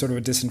happy. I was sort of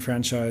a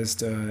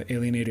disenfranchised,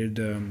 alienated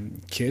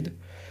kid.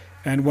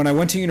 And when I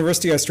went to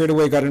university, I straight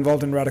away got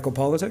involved in radical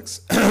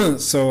politics.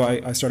 So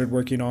I started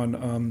working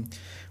on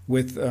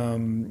with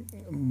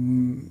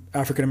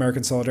African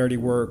American solidarity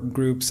work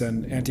groups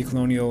and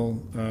anti-colonial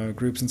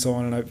groups and so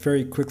on. And I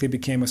very quickly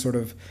became a sort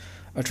of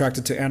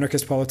attracted to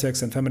anarchist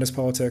politics and feminist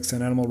politics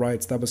and animal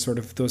rights. That was sort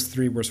of, those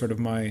three were sort of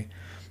my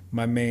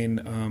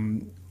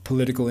main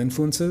political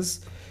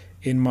influences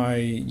in my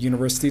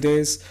university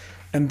days.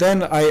 And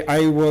then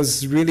I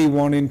was really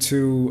wanting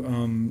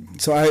to,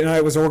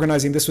 I was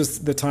organizing, this was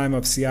the time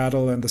of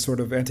Seattle and the sort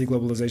of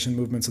anti-globalization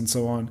movements and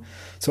so on.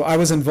 So I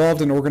was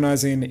involved in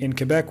organizing in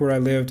Quebec where I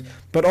lived,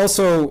 but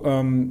also,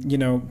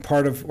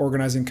 part of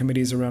organizing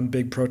committees around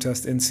big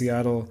protests in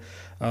Seattle,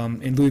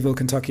 in Louisville,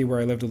 Kentucky,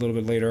 where I lived a little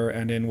bit later,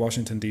 and in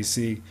Washington,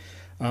 D.C.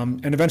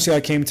 And eventually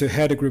I came to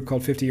head a group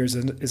called 50 Years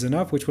is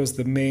Enough, which was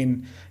the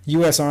main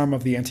U.S. arm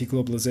of the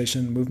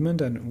anti-globalization movement,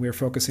 and we were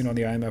focusing on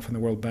the IMF and the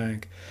World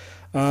Bank.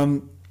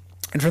 And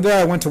from there,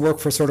 I went to work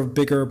for sort of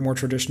bigger, more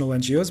traditional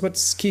NGOs,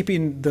 but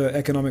keeping the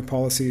economic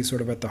policy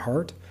sort of at the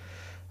heart.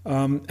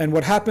 And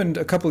what happened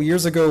a couple of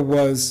years ago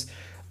was,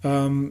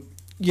 the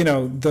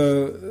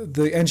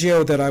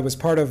NGO that I was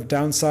part of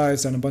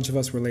downsized, and a bunch of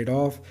us were laid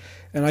off.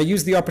 And I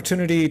used the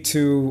opportunity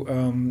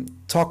to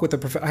talk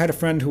with I had a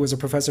friend who was a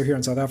professor here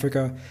in South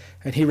Africa,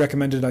 and he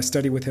recommended I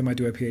study with him. I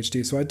do a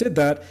PhD, so I did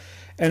that.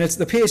 And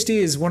the PhD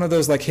is one of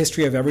those like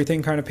history of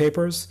everything kind of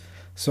papers.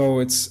 So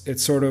it's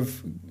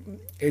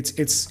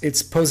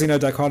posing a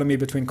dichotomy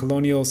between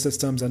colonial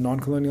systems and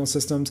non-colonial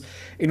systems.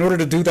 In order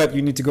to do that,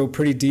 you need to go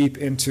pretty deep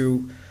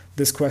into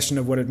this question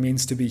of what it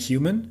means to be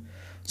human.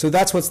 So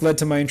that's what's led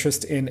to my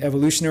interest in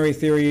evolutionary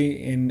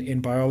theory, in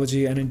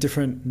biology, and in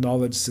different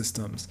knowledge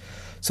systems.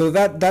 So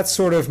that's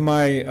sort of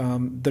my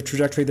the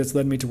trajectory that's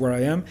led me to where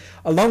I am.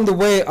 Along the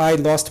way, I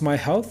lost my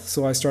health.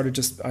 So I started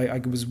I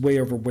was way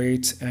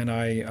overweight, and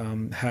I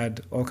had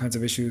all kinds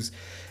of issues.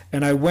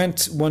 And I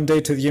went one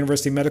day to the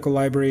University Medical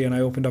Library, and I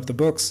opened up the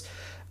books,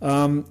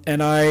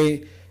 and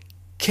I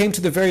came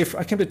to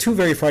two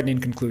very frightening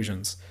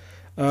conclusions.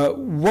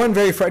 One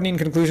very frightening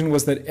conclusion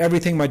was that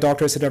everything my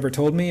doctors had ever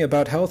told me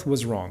about health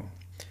was wrong.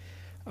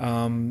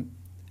 And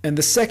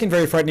the second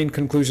very frightening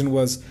conclusion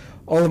was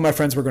all of my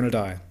friends were going to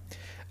die.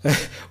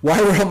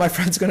 Why were all my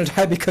friends going to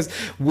die? Because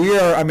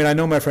I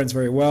know my friends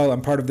very well.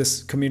 I'm part of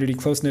this community,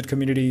 close-knit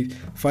community,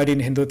 fighting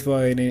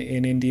Hindutva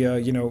in India,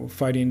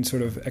 fighting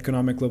sort of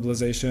economic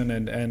globalization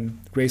and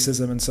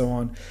racism and so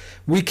on.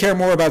 We care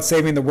more about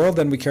saving the world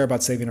than we care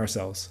about saving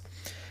ourselves.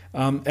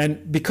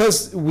 And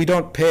because we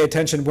don't pay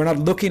attention, we're not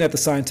looking at the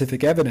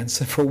scientific evidence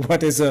for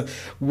what are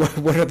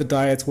the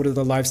diets, what are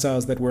the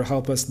lifestyles that will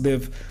help us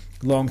live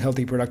long,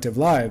 healthy, productive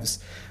lives.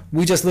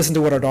 We just listen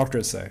to what our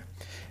doctors say.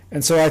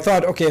 And so I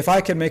thought, okay, if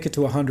I can make it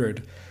to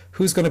 100,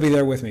 who's going to be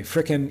there with me?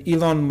 Frickin'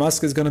 Elon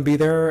Musk is going to be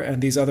there,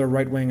 and these other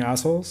right-wing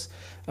assholes.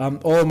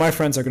 All of my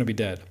friends are going to be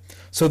dead.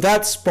 So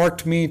that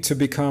sparked me to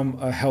become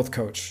a health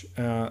coach.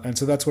 And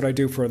so that's what I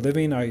do for a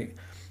living. I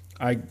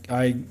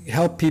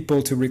help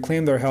people to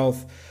reclaim their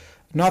health,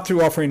 not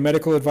through offering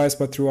medical advice,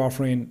 but through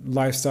offering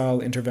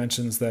lifestyle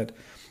interventions that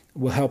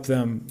will help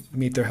them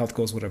meet their health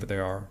goals, whatever they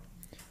are.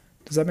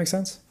 Does that make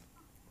sense?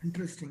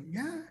 Interesting.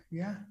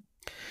 Yeah.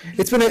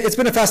 It's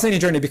been a fascinating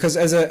journey, because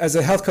as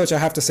a health coach, I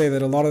have to say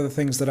that a lot of the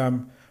things that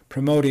I'm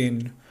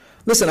promoting,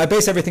 listen, I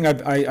base everything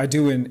I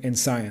do in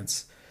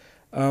science,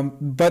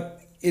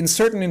 but in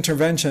certain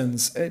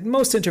interventions,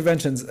 most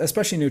interventions,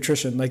 especially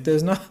nutrition, like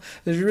there's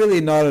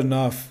really not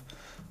enough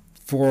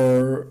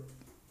for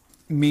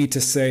me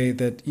to say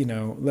that,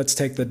 let's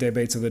take the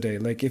debates of the day.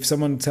 Like if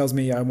someone tells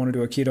me I want to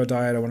do a keto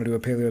diet, I want to do a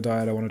paleo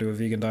diet, I want to do a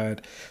vegan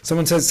diet,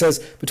 someone says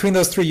between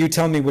those three, you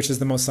tell me which is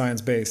the most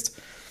science-based.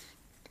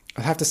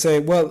 I have to say,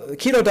 well,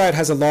 keto diet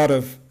has a lot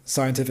of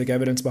scientific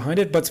evidence behind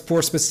it, but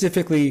for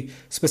specific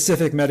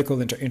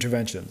medical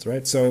interventions,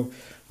 right? So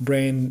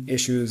brain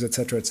issues, et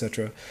cetera, et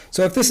cetera.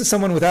 So if this is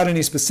someone without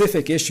any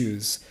specific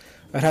issues,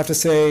 I'd have to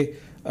say,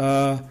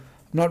 I'm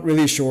not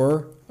really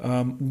sure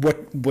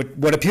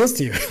what appeals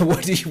to you.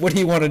 What do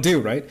you want to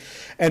do, right?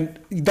 And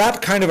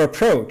that kind of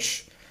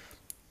approach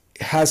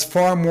has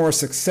far more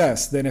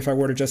success than if I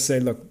were to just say,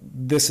 look,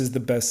 this is the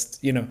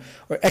best,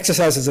 or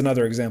exercise is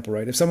another example,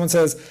 right? If someone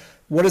says,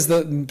 what is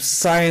the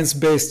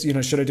science-based,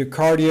 should I do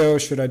cardio?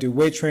 Should I do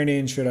weight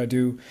training? Should I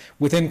do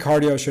within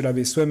cardio? Should I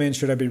be swimming?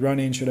 Should I be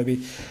running? Should I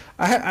be,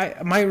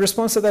 my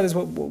response to that is,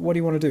 what do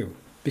you want to do?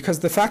 Because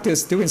the fact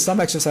is, doing some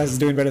exercise is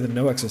doing better than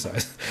no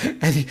exercise,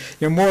 and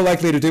you're more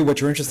likely to do what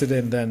you're interested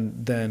in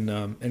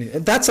than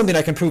anything. That's something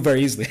I can prove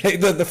very easily.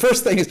 The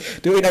first thing is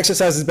doing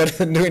exercise is better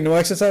than doing no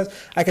exercise.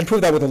 I can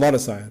prove that with a lot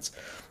of science.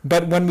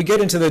 But when we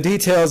get into the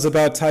details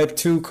about type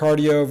 2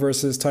 cardio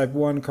versus type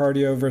 1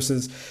 cardio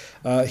versus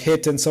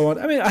HIIT and so on,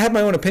 I mean, I have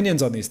my own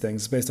opinions on these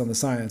things based on the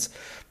science,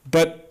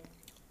 but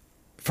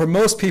for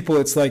most people,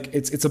 it's like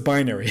it's a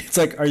binary. It's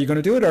like, are you going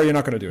to do it or are you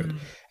not going to do it?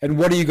 And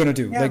what are you going to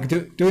do? Yeah.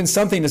 Like doing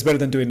something is better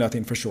than doing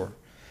nothing for sure.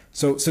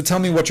 So tell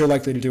me what you're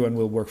likely to do and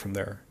we'll work from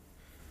there.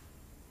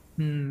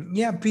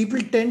 Yeah,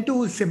 people tend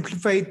to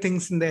simplify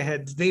things in their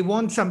heads. They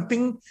want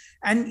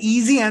an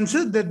easy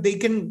answer that they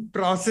can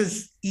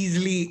process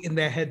easily in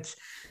their heads.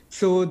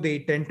 So they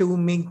tend to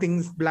make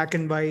things black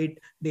and white.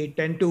 They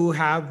tend to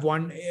have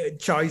one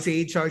choice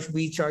A, choice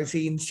B, choice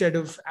C, instead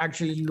of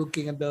actually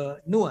looking at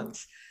the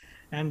nuance.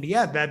 And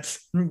yeah,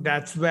 that's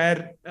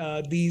where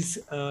these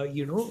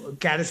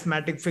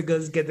charismatic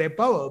figures get their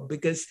power,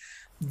 because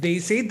they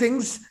say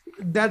things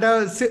that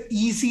are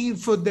easy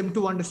for them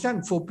to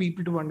understand, for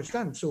people to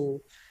understand.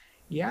 So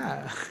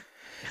yeah.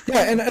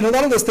 Yeah, and a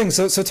lot of those things.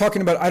 So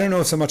talking about, I don't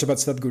know so much about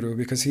Sadhguru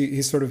because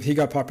he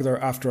got popular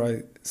after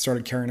I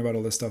started caring about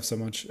all this stuff so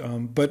much.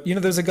 But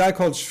there's a guy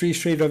called Sri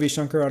Ravi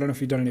Shankar. I don't know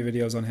if you've done any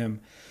videos on him.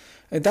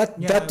 That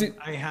dude,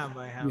 I have.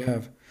 You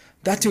have.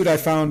 That dude I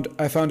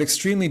found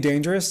extremely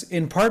dangerous,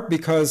 in part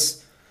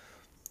because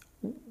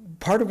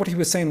part of what he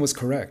was saying was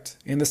correct,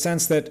 in the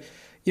sense that,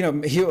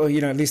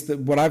 at least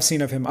what I've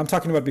seen of him, I'm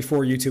talking about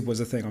before YouTube was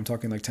a thing. I'm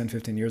talking like 10,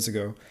 15 years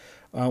ago,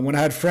 when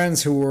I had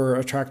friends who were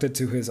attracted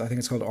to his, I think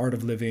it's called Art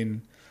of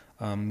Living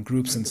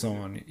groups and so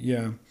on.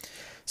 Yeah.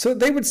 So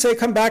they would say,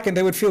 come back, and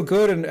they would feel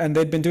good, and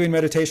they'd been doing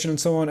meditation and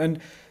so on. And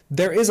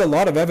there is a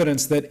lot of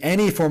evidence that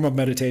any form of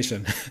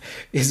meditation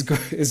is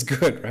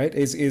good, right?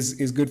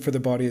 Is good for the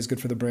body, is good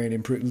for the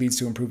brain, leads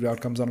to improved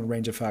outcomes on a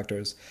range of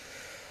factors.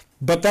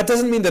 But that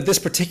doesn't mean that this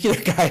particular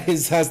guy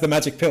has the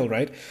magic pill,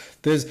 right?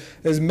 There's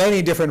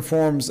many different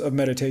forms of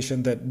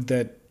meditation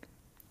that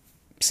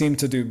seem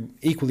to do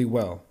equally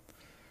well.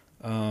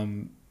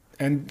 And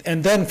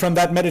then from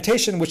that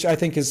meditation, which I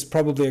think is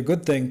probably a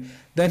good thing,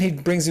 then he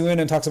brings you in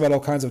and talks about all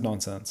kinds of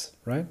nonsense,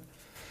 right?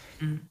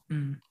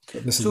 Mm-hmm.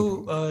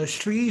 So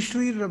Sri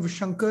Ravi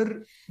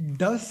Shankar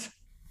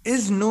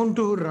is known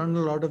to run a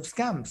lot of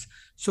scams.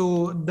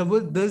 So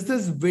there's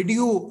this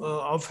video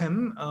of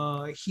him.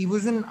 He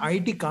was in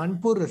IIT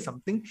Kanpur or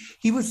something.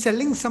 He was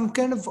selling some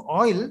kind of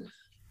oil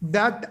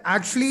that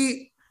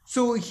actually,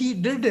 so he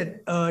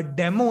did a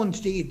demo on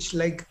stage,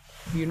 like,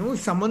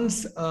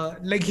 someone's,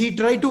 like he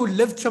tried to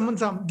lift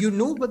someone's arm. You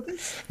know about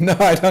this? No,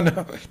 I don't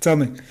know. Tell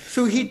me.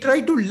 So he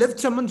tried to lift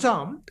someone's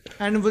arm,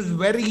 and it was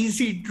very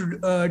easy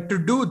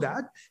to do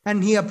that.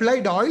 And he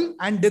applied oil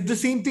and did the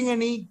same thing,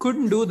 and he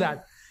couldn't do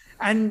that.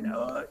 And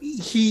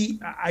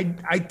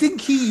I think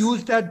he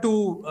used that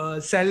to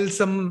sell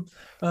some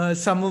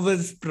of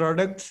his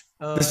products.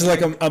 This is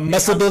like a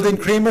muscle building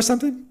cream or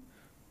something?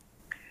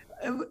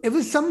 It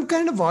was some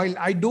kind of oil.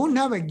 I don't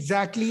have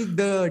exactly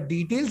the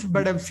details,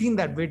 but I've seen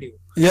that video.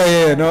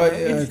 Yeah. No,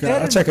 okay.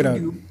 I'll check it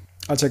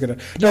out.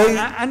 No,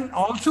 and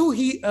also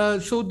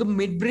so the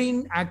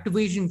midbrain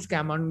activation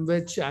scam, on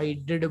which I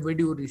did a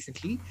video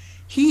recently,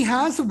 he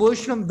has a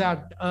version of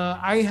that.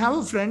 I have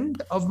a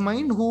friend of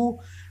mine who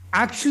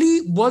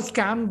actually was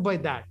scammed by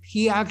that.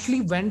 He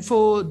actually went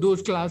for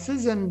those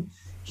classes, and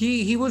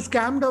he was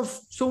scammed of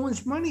so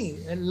much money.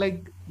 And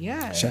like,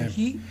 yeah,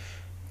 shame.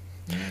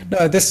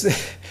 No,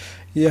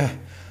 yeah.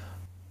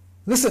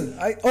 Listen,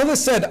 all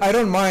this said, I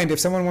don't mind if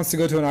someone wants to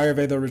go to an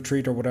Ayurveda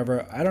retreat or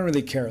whatever. I don't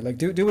really care. Like,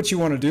 do what you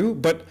want to do,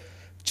 but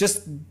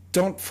just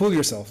don't fool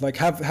yourself. Like,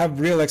 have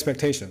real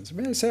expectations.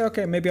 Maybe say,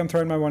 okay, maybe I'm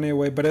throwing my money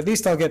away, but at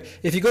least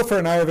if you go for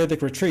an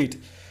Ayurvedic retreat,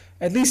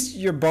 at least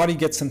your body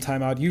gets some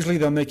time out. Usually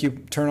they'll make you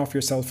turn off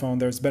your cell phone.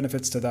 There's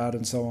benefits to that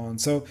and so on.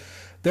 So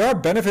there are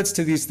benefits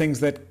to these things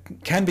that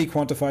can be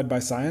quantified by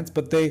science,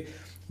 but they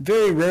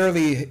very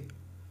rarely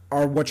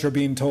are what you're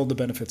being told the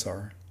benefits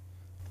are.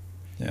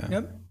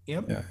 Yeah.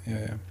 Yep.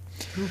 Yeah.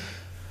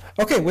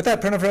 Okay, with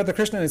that, Pranav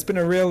Radhakrishnan, it's been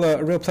a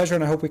real pleasure,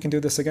 and I hope we can do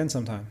this again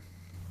sometime.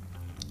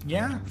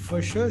 Yeah,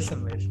 for sure,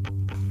 Samir.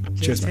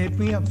 Cheers, Just hit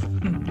me up.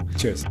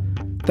 Cheers.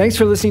 Thanks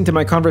for listening to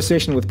my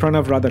conversation with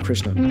Pranav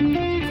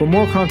Radhakrishnan. For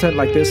more content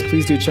like this,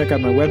 please do check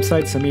out my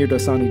website,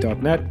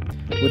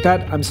 samirdossani.net. With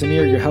that, I'm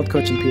Samir, your health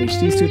coach and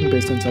PhD student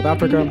based in South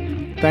Africa.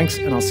 Thanks,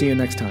 and I'll see you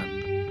next time.